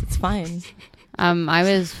times. It's fine. I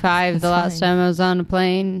was 5 the That's last fine. time I was on a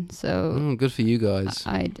plane, so Oh, good for you guys.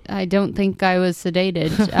 I don't think I was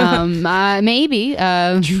sedated. Maybe.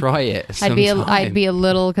 Try it. I'd be a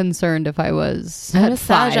little concerned if I was. I'm at a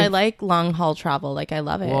Sag. 5. I like long haul travel. Like I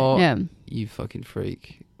love it. What? Yeah. You fucking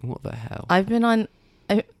freak. What the hell? I've been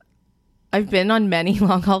on many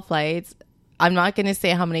long haul flights. I'm not going to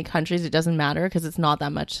say how many countries. It doesn't matter because it's not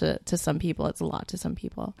that much to some people. It's a lot to some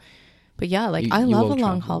people. But yeah, like I You love a all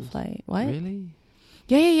long haul travelled? flight. What? Really?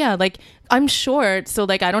 Yeah. Like, I'm short, so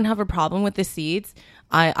like I don't have a problem with the seats.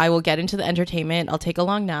 I will get into the entertainment. I'll take a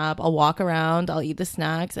long nap. I'll walk around. I'll eat the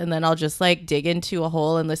snacks, and then I'll just like dig into a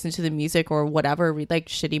hole and listen to the music or whatever. Read like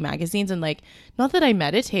shitty magazines, and like, not that I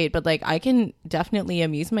meditate, but like I can definitely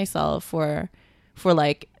amuse myself for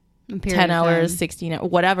like A period 10 of hours, time. 16 hours,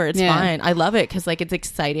 whatever. It's Yeah. fine. I love it because like it's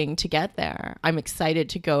exciting to get there. I'm excited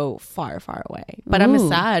to go far, far away. But I'm a Ooh.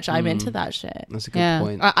 Sag. I'm into that shit. That's a good Yeah.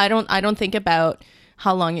 point. I don't think about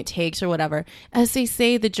how long it takes or whatever. As they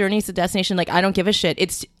say, the journey's the destination. Like, I don't give a shit.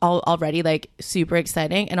 It's already like super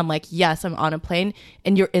exciting, and I'm like, yes, I'm on a plane,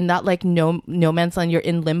 and you're in that like no man's land. You're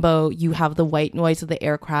in limbo. You have the white noise of the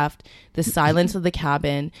aircraft, the silence of the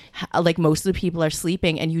cabin. Like, most of the people are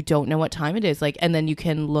sleeping, and you don't know what time it is. Like, and then you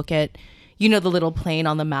can look at, you know, the little plane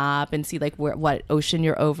on the map and see like what ocean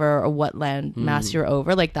you're over or what land mass you're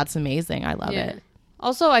over. Like, that's amazing. I love it.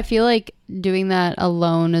 Also, I feel like doing that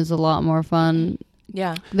alone is a lot more fun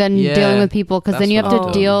Yeah. than Yeah, dealing with people, because then that's you have what to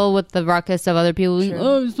I've deal with the ruckus of other people. Being, True.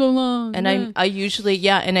 oh, it's so long. And I usually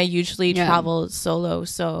Yeah. travel solo,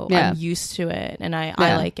 so Yeah. I'm used to it, and I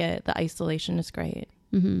Yeah. like it. The isolation is great.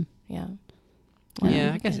 Mhm. Yeah.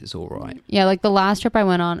 Yeah, I guess it's all right. Yeah, like the last trip I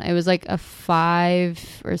went on, it was like a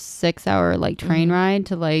 5 or 6 hour like train ride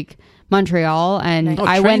to like Montreal, and Nice. Oh,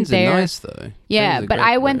 I went trains are there. nice though. Yeah, Trains are but great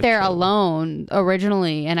I way went to there travel. alone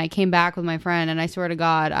originally, and I came back with my friend, and I swear to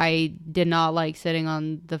God, I did not like sitting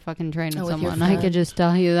on the fucking train with with your someone. I could friend. just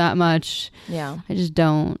tell you that much. Yeah. I just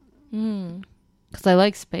don't, Mm. because I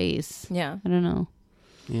like space. Yeah. I don't know.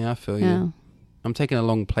 Yeah, I feel you. Yeah. I'm taking a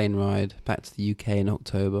long plane ride back to the UK in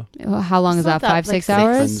October. Well, how long It's is not that? that, 5, like, 6 six-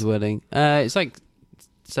 hours? Friend's wedding. It's like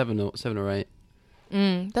seven or eight.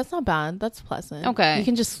 That's not bad. That's pleasant. Okay. You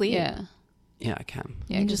can just sleep. Yeah. Yeah, I can.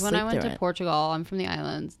 Yeah, can because just when I sleep went through to it. Portugal, I'm from the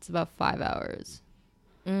islands. It's about 5 hours,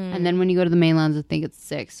 Mm. and then when you go to the mainlands, I think it's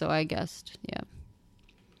 6. So I guessed, yeah.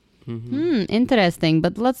 Mm-hmm. Interesting.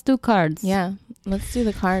 But let's do cards. Yeah. Let's do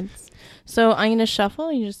the cards. So I'm gonna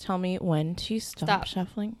shuffle. You just tell me when to stop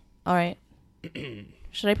shuffling. All right.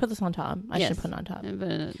 Should I put this on top? I Yes. should put it on top.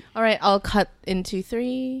 But- All right. I'll cut into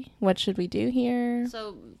 3. What should we do here?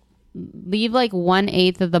 So leave like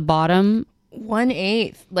 1/8 of the bottom.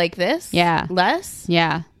 1/8, like this? Yeah. Less?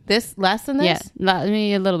 Yeah. This less than Yeah. this?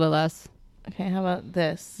 Maybe a little bit less. Okay, how about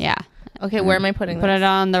this? Yeah. Okay, where am I putting Put this? it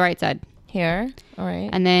on the right side. Here. All right.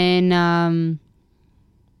 And then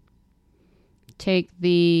take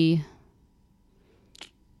the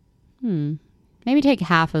maybe take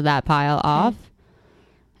half of that pile off,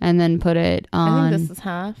 and then put it I on. think this is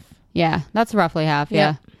half. Yeah, that's roughly half.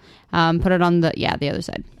 Yeah. Yeah. Put it on the other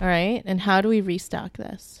side. All right. And how do we restock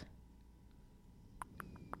this?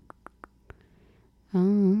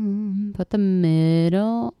 Put the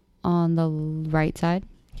middle on the right side,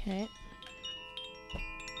 Okay.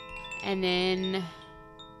 and then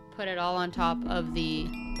put it all on top of the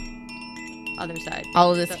other side.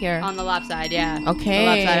 All of this So- here. on the left side. Yeah. Okay. The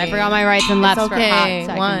left side. I forgot my rights and lefts It's for a okay. hot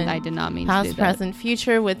second. One. I did not mean to Past, do that. present,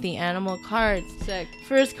 future with the animal cards. Sick.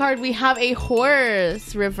 First card, we have a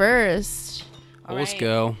horse reversed. All Horse right.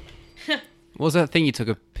 girl. What was that thing you took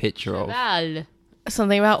a picture of? Cheval.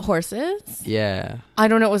 Something about horses? Yeah. I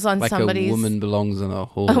don't know. It was on Like somebody's. a woman belongs on a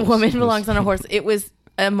horse. A woman belongs on a horse. It was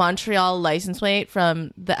a Montreal license plate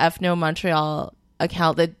from the FNO Montreal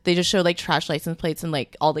account that they just show like trash license plates and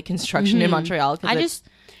like all the construction in Montreal. 'cause I it's- just,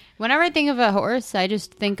 whenever I think of a horse, I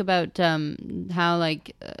just think about how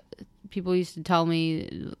like people used to tell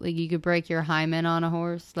me like you could break your hymen on a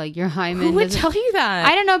horse. Like your hymen. who would doesn't- tell you that?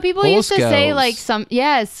 I don't know. People Horse used to say girls. like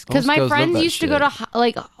yes, because Horse my girls love friends that used to go to shit.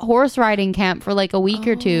 like horse riding camp for like a week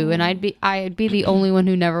or two, and I'd be the only one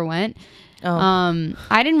who never went. Oh.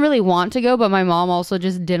 I didn't really want to go, but my mom also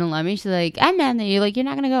just didn't let me. She's like, "I'm not there. You're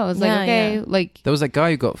not gonna go." I was like, Yeah, "Okay." yeah. Like, There was that guy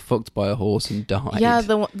who got fucked by a horse and died. Yeah,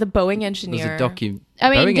 the Boeing There's engineer. a docu. I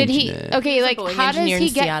mean, Boeing did he? engineer. Okay, He's a like, Boeing how does engineer he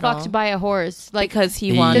in get Seattle. fucked by a horse? Like, Because he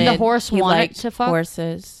Did wanted. the horse he want it liked to fuck?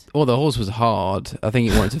 horses. Oh, the horse was hard. I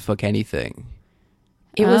think it wanted to fuck anything.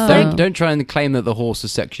 It was Oh. like Don't try and claim that the horse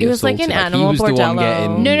was sexually It was like assaulted. an animal he was the one bordello.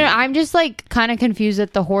 getting. no, I'm just like kind of confused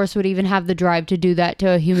that the horse would even have the drive to do that to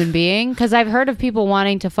a human being. Because I've heard of people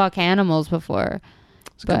wanting to fuck animals before.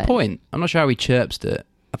 It's a good but- point. I'm not sure how he chirped it.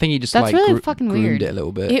 I think he just That's like really fucking groomed weird. it a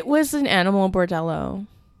little bit. it was an animal bordello.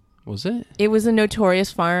 Was it? It was a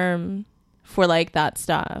notorious farm for like that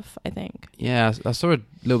stuff. I think. Yeah, I saw a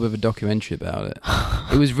little bit of a documentary about it.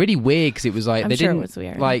 It was really weird because it was like I'm they sure it didn't was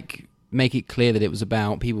weird. like make it clear that it was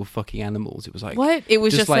about people fucking animals. It was like What? It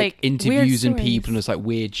was just like interviews weird and people, and stories. it's like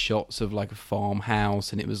weird shots of like a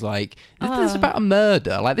farmhouse, and it was like this is about a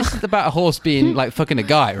murder. Like this is about a horse being like fucking a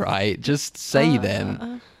guy, right? Just say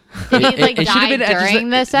then. Did he like It should have die been just during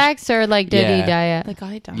the sex, or like did he Yeah. die at? The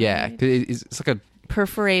guy died. Yeah, 'cause it's like a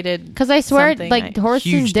Perforated. Because I swear, Something like horses'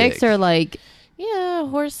 Huge dicks dick. are like Yeah,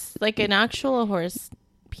 horse, like an actual horse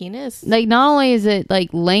penis. not only is it like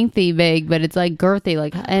lengthy big, but it's like girthy,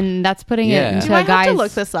 like, and that's putting Yeah. it into Do I a have guy's to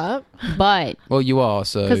look this up? butt. well, you are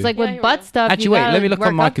so. Because like Yeah, with here we butt go. stuff, Actually, you wait. gotta Let me look work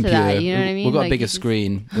on my up to computer. that, you know what I mean? We've got Like, a bigger you just-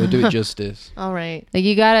 screen. We'll do it justice. All right. Like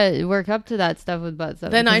you gotta work up to that stuff with butt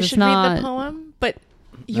stuff. Then I because it's should read not- the poem, but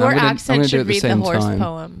No, your I'm gonna do accent it should at the read the same horse time.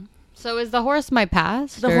 poem. So is the horse my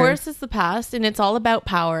past? The or- horse is the past, and it's all about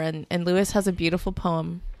power. And Lewis has a beautiful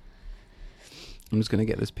poem. I'm just gonna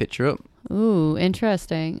get this picture up. Ooh,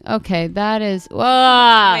 interesting. Okay, that is.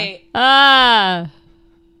 Whoa. Wait.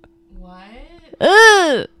 What?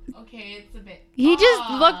 Ugh. Okay, it's a bit. He just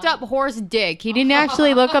looked up horse dick. He didn't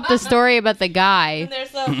actually look up the story about the guy. And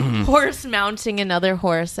there's a horse mounting another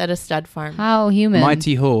horse at a stud farm. How human.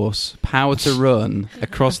 Mighty horse, power to run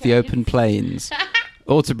across the open plains,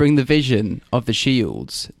 or to bring the vision of the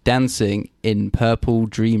shields dancing in purple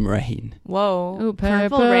dream rain. Whoa. Ooh,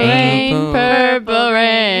 Purple purple rain. rain, purple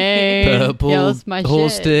rain. Purple Yo, that's my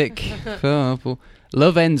horse shit. dick, purple.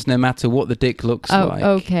 Love ends no matter what the dick looks Oh, like.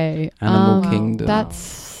 okay. Animal Kingdom.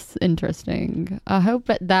 That's interesting. I hope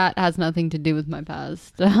that has nothing to do with my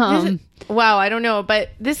past. Wow, I don't know, but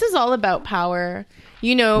this is all about power.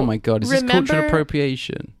 You know. Oh my god, is this remember- cultural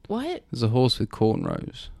appropriation? What? There's a horse with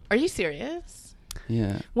cornrows. Are you serious?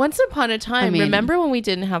 Yeah. Once upon a time, I mean- remember when we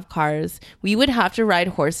didn't have cars, we would have to ride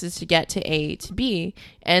horses to get to A to B.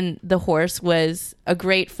 And the horse was a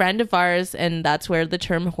great friend of ours. And that's where the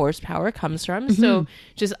term horsepower comes from. So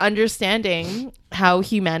just understanding how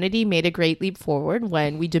humanity made a great leap forward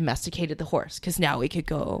when we domesticated the horse, because now we could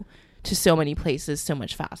go to so many places so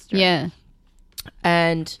much faster. yeah.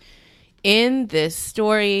 And in this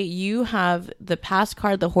story, you have the past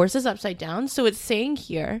card, the horse is upside down. So it's saying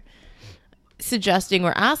here, suggesting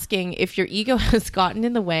or asking if your ego has gotten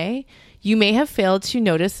in the way, you may have failed to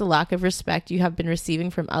notice the lack of respect you have been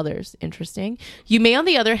receiving from others. Interesting. You may, on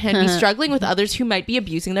the other hand, be struggling with others who might be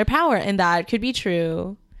abusing their power. And that could be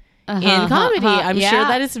true in comedy. I'm sure Yeah.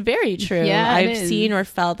 that is very true. Yeah, it I've is. seen or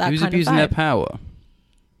felt that Who's kind abusing of their vibe. power?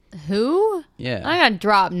 Who? Yeah. I gotta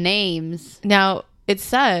drop names. Now, it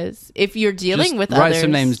says if you're dealing Just with write others,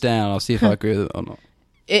 some names down. I'll see if I agree with it or not.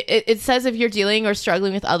 it says if you're dealing or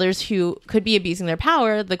struggling with others who could be abusing their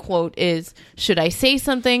power, the quote is, should I say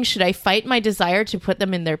something? Should I fight my desire to put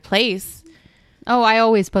them in their place? Oh, I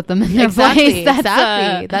always put them in their Exactly. place. That's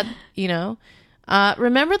Exactly. That, you know,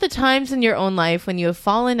 remember the times in your own life when you have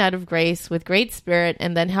fallen out of grace with great spirit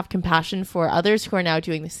and then have compassion for others who are now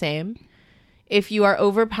doing the same. If you are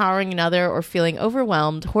overpowering another or feeling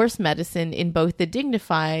overwhelmed, horse medicine in both the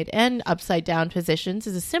dignified and upside down positions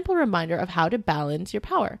is a simple reminder of how to balance your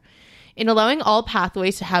power. In allowing all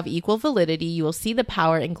pathways to have equal validity, you will see the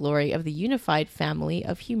power and glory of the unified family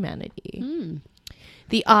of humanity.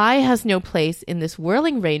 The I has no place in this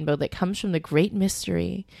whirling rainbow that comes from the great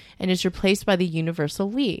mystery and is replaced by the universal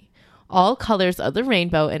we. All colors of the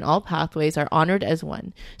rainbow and all pathways are honored as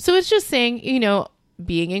one. So it's just saying, you know,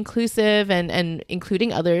 being inclusive and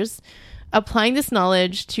including others, applying this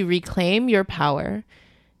knowledge to reclaim your power,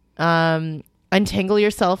 untangle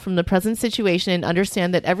yourself from the present situation and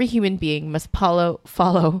understand that every human being must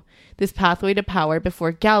follow this pathway to power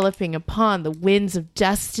before galloping upon the winds of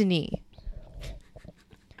destiny.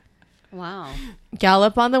 Wow.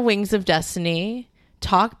 Gallop on the wings of destiny,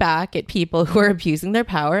 talk back at people who are abusing their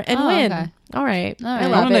power and Oh, win. okay. All right. All right. I I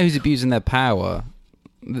love don't know it. who's abusing their power.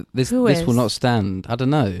 This Who will is? not stand. I don't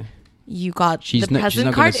know. You got She's the not- she's present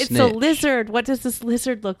not gonna card. It's a snitch. lizard. What does this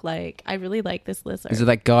lizard look like? I really like this lizard. Is it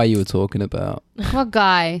that guy you were talking about? What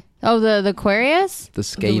guy? Oh, the Aquarius? The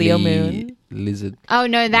scaly Leo moon? lizard. Oh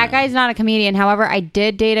no, that guy's not a comedian. However, I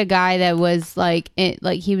did date a guy that was like,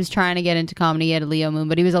 he was trying to get into comedy. He had a Leo moon,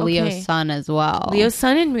 but he was a Leo Okay. sun as well. Leo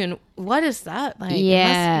sun and moon. What is that like?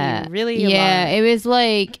 Yeah, It must be really a yeah. lot. It was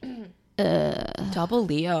like, Double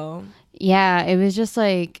Leo. yeah, it was just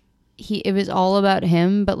like it was all about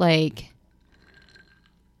him, but like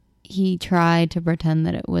he tried to pretend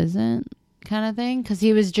that it wasn't, kind of thing, because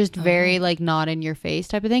he was just very like not in your face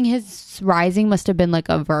type of thing. His rising must have been like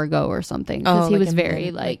a Virgo or something, because he like was a very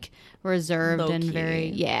mid- like reserved and low-key.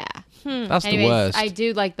 very That's Anyways, the worst. I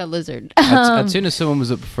do like the lizard. As soon as someone was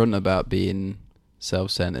upfront about being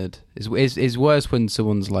self-centered, it's worse when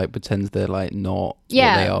someone's like pretends they're like not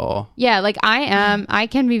Yeah. what they are. Yeah, like I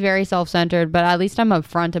can be very self-centered, but at least I'm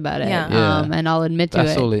upfront about it. Yeah. Yeah. And I'll admit to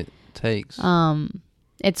That's it. all it takes.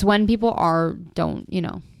 It's when people don't, you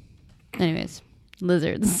know. Anyways,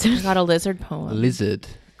 lizards. I got a lizard A poem. lizard,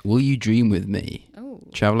 will you dream with me? Oh.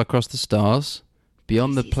 Travel across the stars,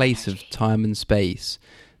 Beyond the place of time and space,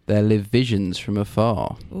 there live visions from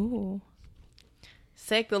afar. Ooh.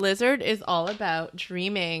 Sick. The lizard is all about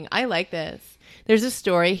dreaming. I like this. There's a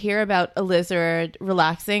story here about a lizard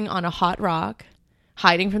relaxing on a hot rock,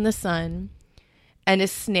 hiding from the sun, and a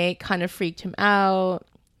snake kind of freaked him out.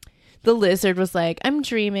 The lizard was like, I'm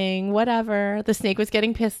dreaming, whatever. The snake was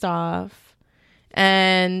getting pissed off.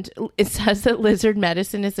 And it says that lizard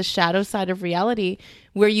medicine is the shadow side of reality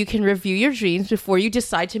where you can review your dreams before you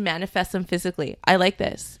decide to manifest them physically. I like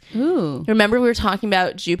this. Ooh. Remember we were talking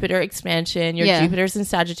about Jupiter expansion. Your Jupiter's in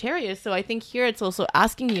Sagittarius. So I think here it's also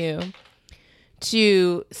asking you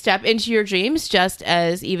to step into your dreams, just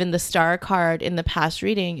as even the star card in the past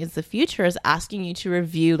reading is the future, is asking you to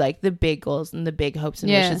review like the big goals and the big hopes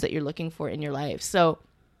and wishes that you're looking for in your life. So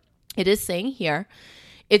it is saying here,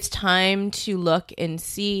 it's time to look and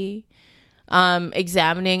see,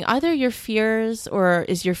 examining either your fears or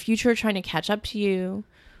is your future trying to catch up to you,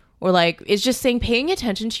 or like it's just saying paying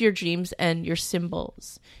attention to your dreams and your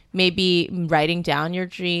symbols, maybe writing down your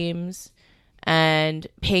dreams and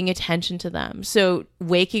paying attention to them. So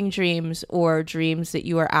waking dreams or dreams that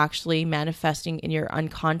you are actually manifesting in your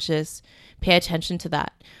unconscious, pay attention to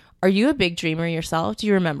that. Are you a big dreamer yourself? Do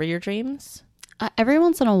you remember your dreams? Every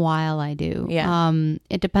once in a while I do. Yeah.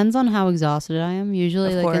 It depends on how exhausted I am. Usually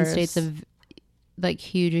Of like in course. states of like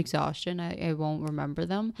huge exhaustion, I won't remember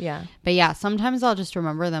them. Yeah. But yeah, sometimes I'll just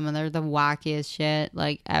remember them and they're the wackiest shit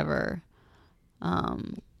like ever.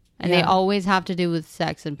 And they always have to do with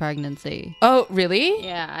sex and pregnancy. Oh, really?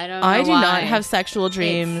 Yeah, I don't know I do why. not have sexual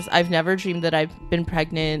dreams. I've never dreamed that I've been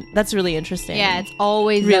pregnant. That's really interesting. Yeah, it's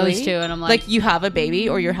always really those two, and I'm like you have a baby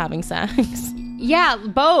or you're having sex. yeah,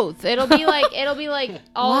 both. It'll be like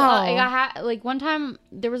oh, Wow. like one time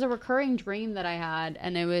there was a recurring dream that I had,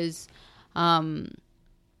 and it was,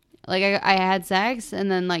 like I had sex,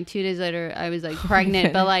 and then like 2 days later I was like pregnant,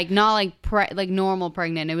 Okay. but like not like like normal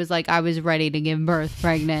pregnant. It was like I was ready to give birth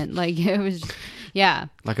pregnant. Like it was, yeah.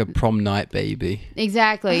 Like a prom night baby.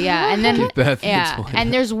 Exactly, yeah. And then Give birth in the yeah, toilet.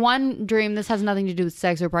 and there's one dream. This has nothing to do with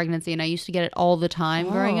sex or pregnancy, and I used to get it all the time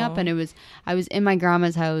growing up. And I was in my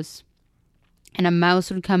grandma's house, and a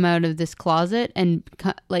mouse would come out of this closet and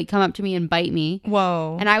come up to me and bite me,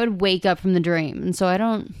 Whoa. and I would wake up from the dream. And so I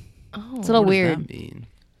don't. Oh, It's a little What does weird. that mean?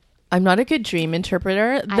 I'm not a good dream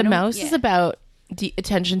interpreter. The don't- mouse yeah. is about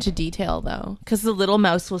attention to detail, though, because the little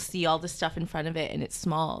mouse will see all the stuff in front of it and it's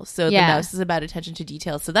small. So Yeah. the mouse is about attention to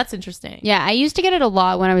detail. So that's interesting. Yeah, I used to get it a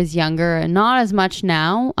lot when I was younger, and not as much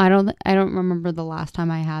now. I don't remember the last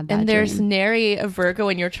time I had that. And there's dream. nary a Virgo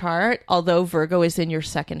in your chart, although Virgo is in your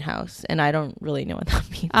second house, and I don't really know what that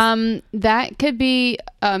means. That could be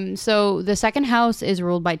so the second house is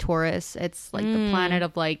ruled by Taurus. It's like the planet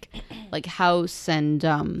of like house and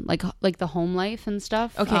like the home life and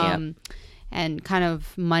stuff. Okay, yeah. And kind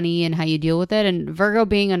of money and how you deal with it. And Virgo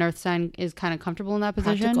being an earth sign is kind of comfortable in that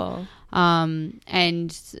position. Practical.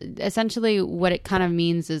 And essentially what it kind of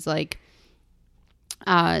means is like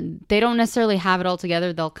they don't necessarily have it all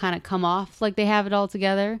together. They'll kind of come off like they have it all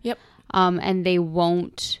together. Yep. And they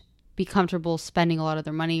won't be comfortable spending a lot of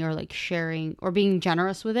their money or like sharing or being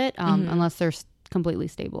generous with it unless they're completely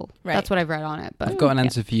stable. Right. That's what I've read on it. But I've got an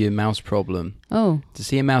answer for your mouse problem. oh, To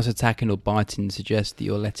see a mouse attacking or biting suggests that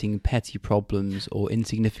you're letting petty problems or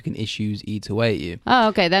insignificant issues eat away at you.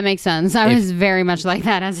 okay, that makes sense. I was very much like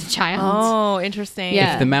that as a child. Oh, interesting.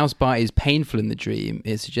 Yeah. If the mouse bite is painful in the dream,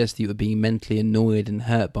 it suggests that you are being mentally annoyed and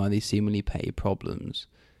hurt by these seemingly petty problems.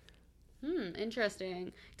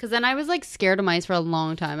 Interesting. Because then I was like scared of mice for a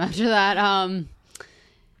long time after that.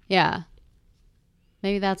 Yeah.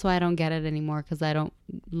 Maybe that's why I don't get it anymore, because I don't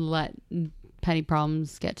let petty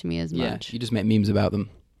problems get to me as Yeah, much. you just make memes about them.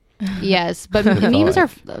 Yes, but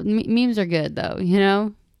memes are good though, you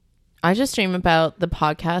know? I just dream about the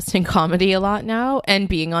podcast and comedy a lot now, and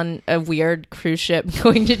being on a weird cruise ship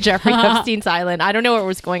going to Jeffrey Epstein's island. I don't know where it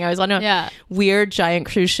was going. I was on a weird giant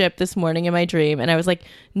cruise ship this morning in my dream, and I was like,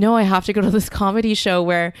 no, I have to go to this comedy show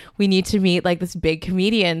where we need to meet like this big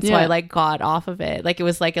comedian. So I like got off of it. Like it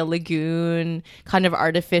was like a lagoon, kind of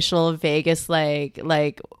artificial Vegas like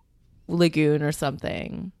lagoon or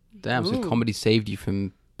something. Damn, so comedy saved you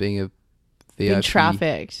from being a VIP. Being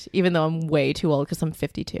trafficked, even though I'm way too old because I'm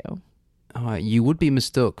 52. Oh, you would be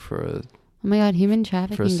mistook for Oh my god, human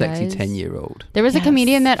trafficking, a sexy guys. 10-year-old. There was Yes. a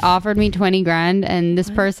comedian that offered me 20 grand, and this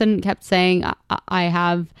person kept saying, I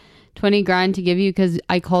have 20 grand to give you because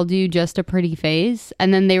I called you just a pretty face.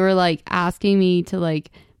 And then they were like asking me to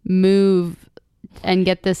like move and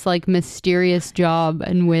get this like mysterious job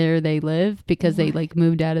and where they live because they like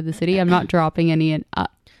moved out of the city. I'm not dropping any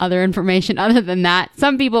other information other than that.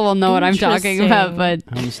 Some people will know what I'm talking about, but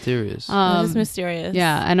How mysterious. That is mysterious.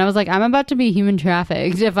 yeah. And I was like, I'm about to be human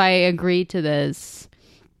trafficked if I agree to this.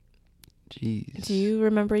 Jeez. Do you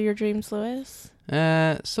remember your dreams, Lewis?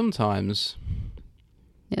 Sometimes.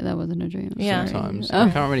 Yeah, that wasn't a dream. Yeah. Sometimes. Oh, I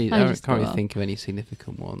can't really, I I just can't really threw up. think of any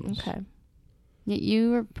significant ones. Okay.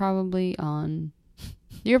 You were probably on.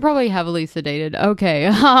 You're probably heavily sedated. Okay.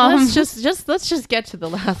 Let's just get to the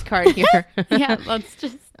last card here. yeah. Let's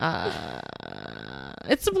just.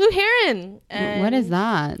 It's a blue heron. And What is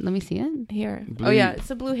that? Let me see it. Here. Blue- Oh yeah, it's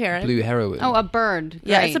a blue heron. Blue heroine. Oh, a bird.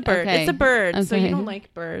 Yeah, Great. it's a bird. Okay. It's a bird. So you Okay. don't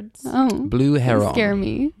like birds. Oh, Blue you heron. scare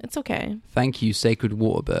me. It's okay. Thank you, sacred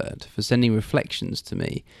water bird, for sending reflections to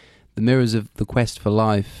me, the mirrors of the quest for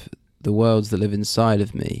life, the worlds that live inside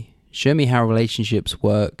of me. Show me how relationships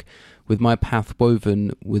work, with my path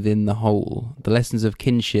woven within the whole, the lessons of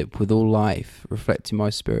kinship with all life, reflecting my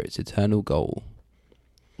spirit's eternal goal.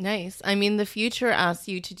 Nice. I mean, the future asks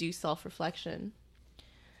you to do self-reflection.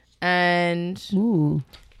 And Ooh.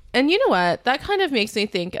 you know what? That kind of makes me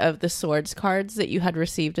think of the swords cards that you had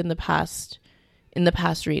received in the past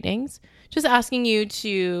readings. Just asking you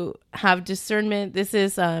to have discernment. This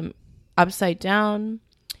is upside down.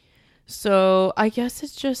 So I guess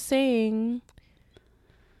it's just saying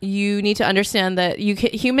you need to understand that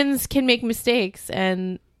humans can make mistakes.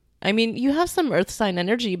 And I mean, you have some earth sign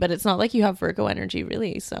energy, but it's not like you have Virgo energy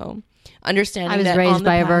really. So understanding I was that raised on the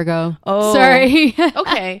by a path- Virgo. Oh, Sorry.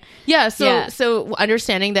 Okay. Yeah. So Yeah. so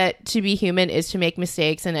understanding that to be human is to make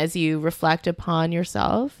mistakes, and as you reflect upon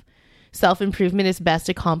yourself, self-improvement is best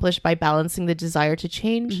accomplished by balancing the desire to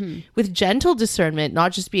change with gentle discernment,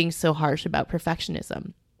 not just being so harsh about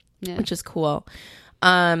perfectionism, Yeah. which is cool.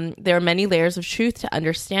 There are many layers of truth to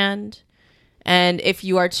understand. And if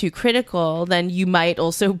you are too critical, then you might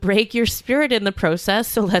also break your spirit in the process.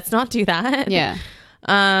 So let's not do that. Yeah.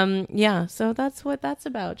 Yeah. So that's what that's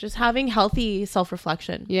about. Just having healthy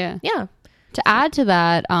self-reflection. Yeah. Yeah. To add to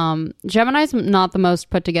that, Gemini's not the most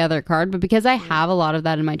put together card, but because I have a lot of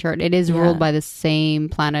that in my chart, it is Yeah. ruled by the same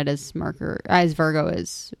planet as Virgo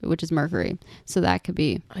is, which is Mercury. So that could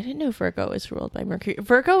be. I didn't know Virgo is ruled by Mercury.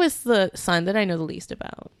 Virgo is the sign that I know the least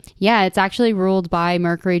about. Yeah, it's actually ruled by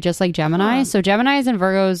Mercury, just like Gemini. Huh. So Geminis and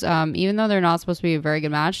Virgos, even though they're not supposed to be a very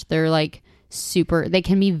good match, they're like they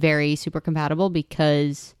can be very super compatible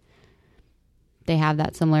because they have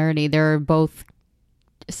that similarity. They're both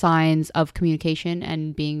signs of communication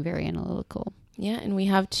and being very analytical. Yeah, and we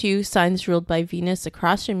have two signs ruled by Venus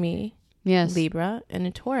across from me, Yes. Libra and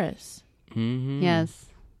a Taurus. Mm-hmm. Yes.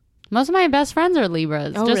 Most of my best friends are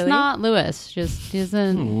Libras. Oh, just really? not Lewis. Just he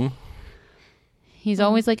doesn't. Ooh. He's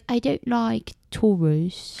always like, I don't like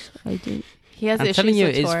Taurus. I don't. He has I'm issues telling you,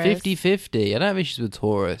 with it's Taurus. 50-50. I don't have issues with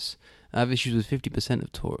Taurus. I have issues with 50%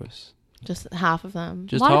 of Taurus. Just half of them.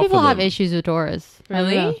 Just a lot half of people have them. issues with Taurus. I don't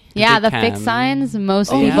Really? know. Yeah, They the fixed can. signs.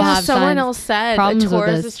 Most Oh Yeah. people yeah, have someone signs. else said a problems with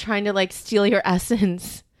Taurus this. is trying to like steal your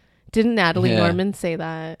essence. Didn't Natalie Yeah. Norman say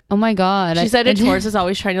that? Oh my god! She said I a Taurus is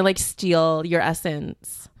always trying to like steal your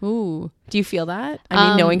essence. Ooh, Do you feel that? I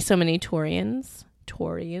mean, Um, knowing so many Taurians.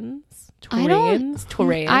 I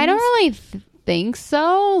don't really think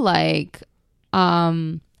so. Like,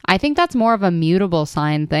 I think that's more of a mutable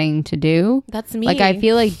sign thing to do. That's me. Like, I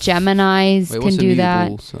feel like Geminis Wait, can what's a do that.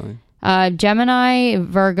 mutable sign? Gemini,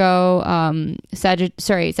 Virgo,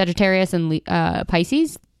 Sagittarius, and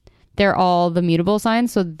Pisces. They're all the mutable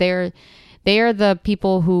signs. So they are the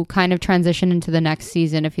people who kind of transition into the next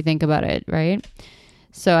season, if you think about it, right?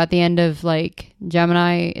 So at the end of like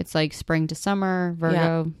Gemini, it's like spring to summer,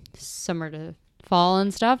 Virgo, summer to fall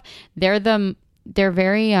and stuff. They're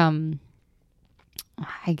very,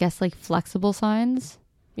 I guess like flexible signs.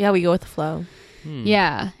 Yeah, we go with the flow.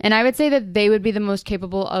 Yeah. And I would say that they would be the most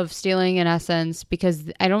capable of stealing an essence because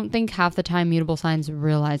I don't think half the time mutable signs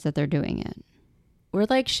realize that they're doing it. We're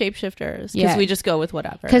like shapeshifters because Yeah. we just go with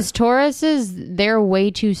whatever. Because Tauruses, they're way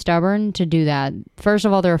too stubborn to do that. First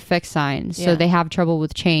of all, they're a fixed sign, so Yeah. they have trouble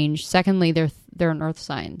with change. Secondly, they're an earth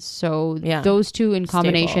sign. So Yeah. those two in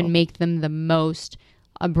combination Stable. make them the most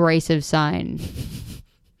abrasive sign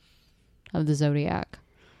of the zodiac.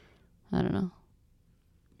 I don't know.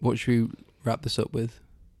 What should we wrap this up with?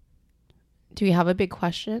 Do we have a big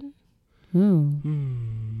question? Ooh.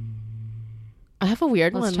 I have a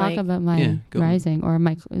weird Let's one. talk like, about my Yeah, go on. rising or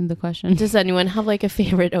the question. does anyone have like a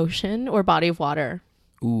favorite ocean or body of water?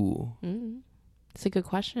 Ooh. It's a good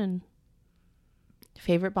question.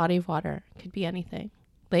 Favorite body of water could be anything.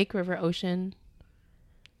 Lake, river, ocean.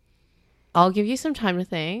 I'll give you some time to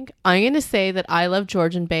think. I'm going to say that I love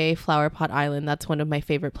Georgian Bay, Flower Pot Island. That's one of my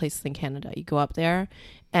favorite places in Canada. You go up there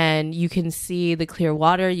and you can see the clear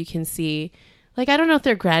water. You can see Like, I don't know if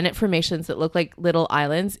they're granite formations that look like little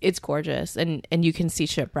islands. It's gorgeous. And you can see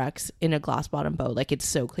shipwrecks in a glass bottom boat. Like, it's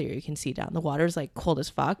so clear. You can see down. The water's like cold as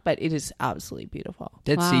fuck, but it is absolutely beautiful.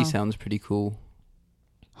 Dead Wow. Sea sounds pretty cool.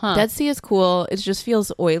 Huh. Dead Sea is cool. It just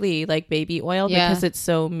feels oily, like baby oil, Yeah. because it's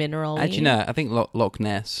so mineral. Actually, no, I think Loch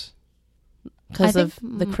Ness. Because I of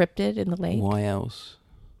think- the cryptid in the lake. Why else?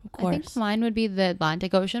 Of I course. think mine would be the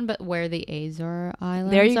Atlantic Ocean, but where the Azore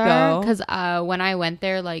Islands There you go. Because when I went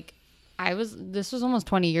there, like, this was almost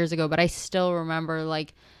 20 years ago, but I still remember,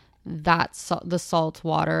 like, the salt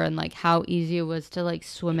water and, like, how easy it was to, like,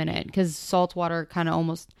 swim in it. Because salt water kind of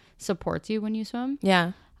almost supports you when you swim.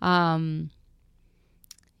 Yeah.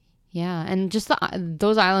 Yeah, and just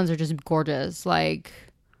those islands are just gorgeous. Like,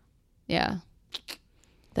 yeah.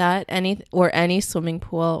 That, any swimming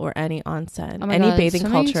pool or any onsen, Oh my any God, bathing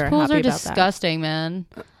swimming culture. pools Happy are about disgusting, man.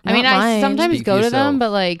 I Not mean, I mine. sometimes Speak go for to them, yourself.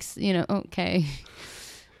 but like, okay.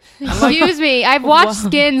 Excuse me, I've watched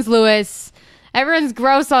Skins, Lewis. Everyone's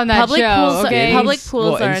gross on that Public show. pools- okay, public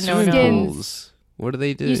pools What, are in a swimming no-no. pools? What do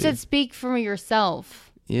they do? you said speak for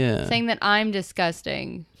yourself, yeah. saying that I'm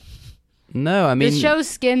disgusting. No, I mean, The show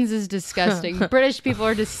Skins is disgusting. British people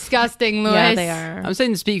are disgusting, Lewis. Yeah, they are. I'm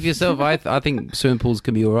saying speak for yourself. I think swimming pools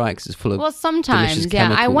can be all right because it's full of. Well, sometimes, delicious yeah. I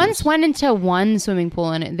chemicals. once went into one swimming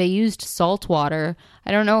pool and they used salt water.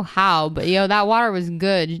 I don't know how, but that water was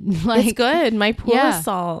good. Like, It's good. My pool Yeah. is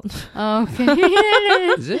salt. Okay.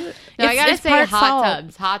 Is it? No, I gotta it's say part hot salt.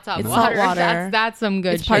 tubs. Hot tub It's water. salt water. That's some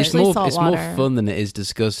good It's shit. partially salt It's more water. fun than it is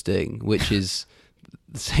disgusting, which is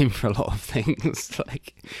the same for a lot of things.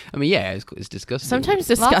 Like, I mean, yeah, it's disgusting. Sometimes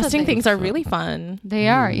of disgusting things. things are really fun. They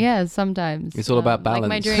are, yeah, sometimes. It's all about Like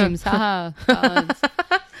my balance. dreams. Haha. Balance.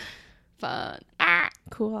 Fun.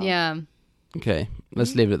 Cool. Yeah. Okay,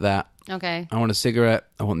 let's leave it at that. Okay. I want a cigarette.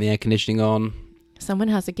 I want the air conditioning on. Someone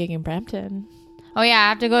has a gig in Brampton. Oh yeah, I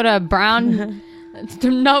have to go to Brown.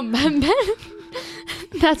 No,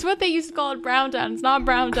 that's what they used to call it, Browntown. It's not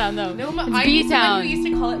Browntown though. It's B-Town. used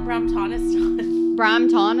to call it Bramptonistan.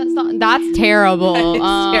 Brampton. It's not. That's terrible.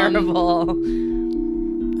 It's terrible.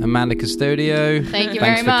 Amanda Custodio. Thank you Thanks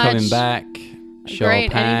very for much. coming back. Cheryl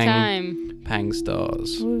Great, Pang. anytime. Pang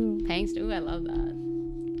stars. Thanks. Ooh, I love that.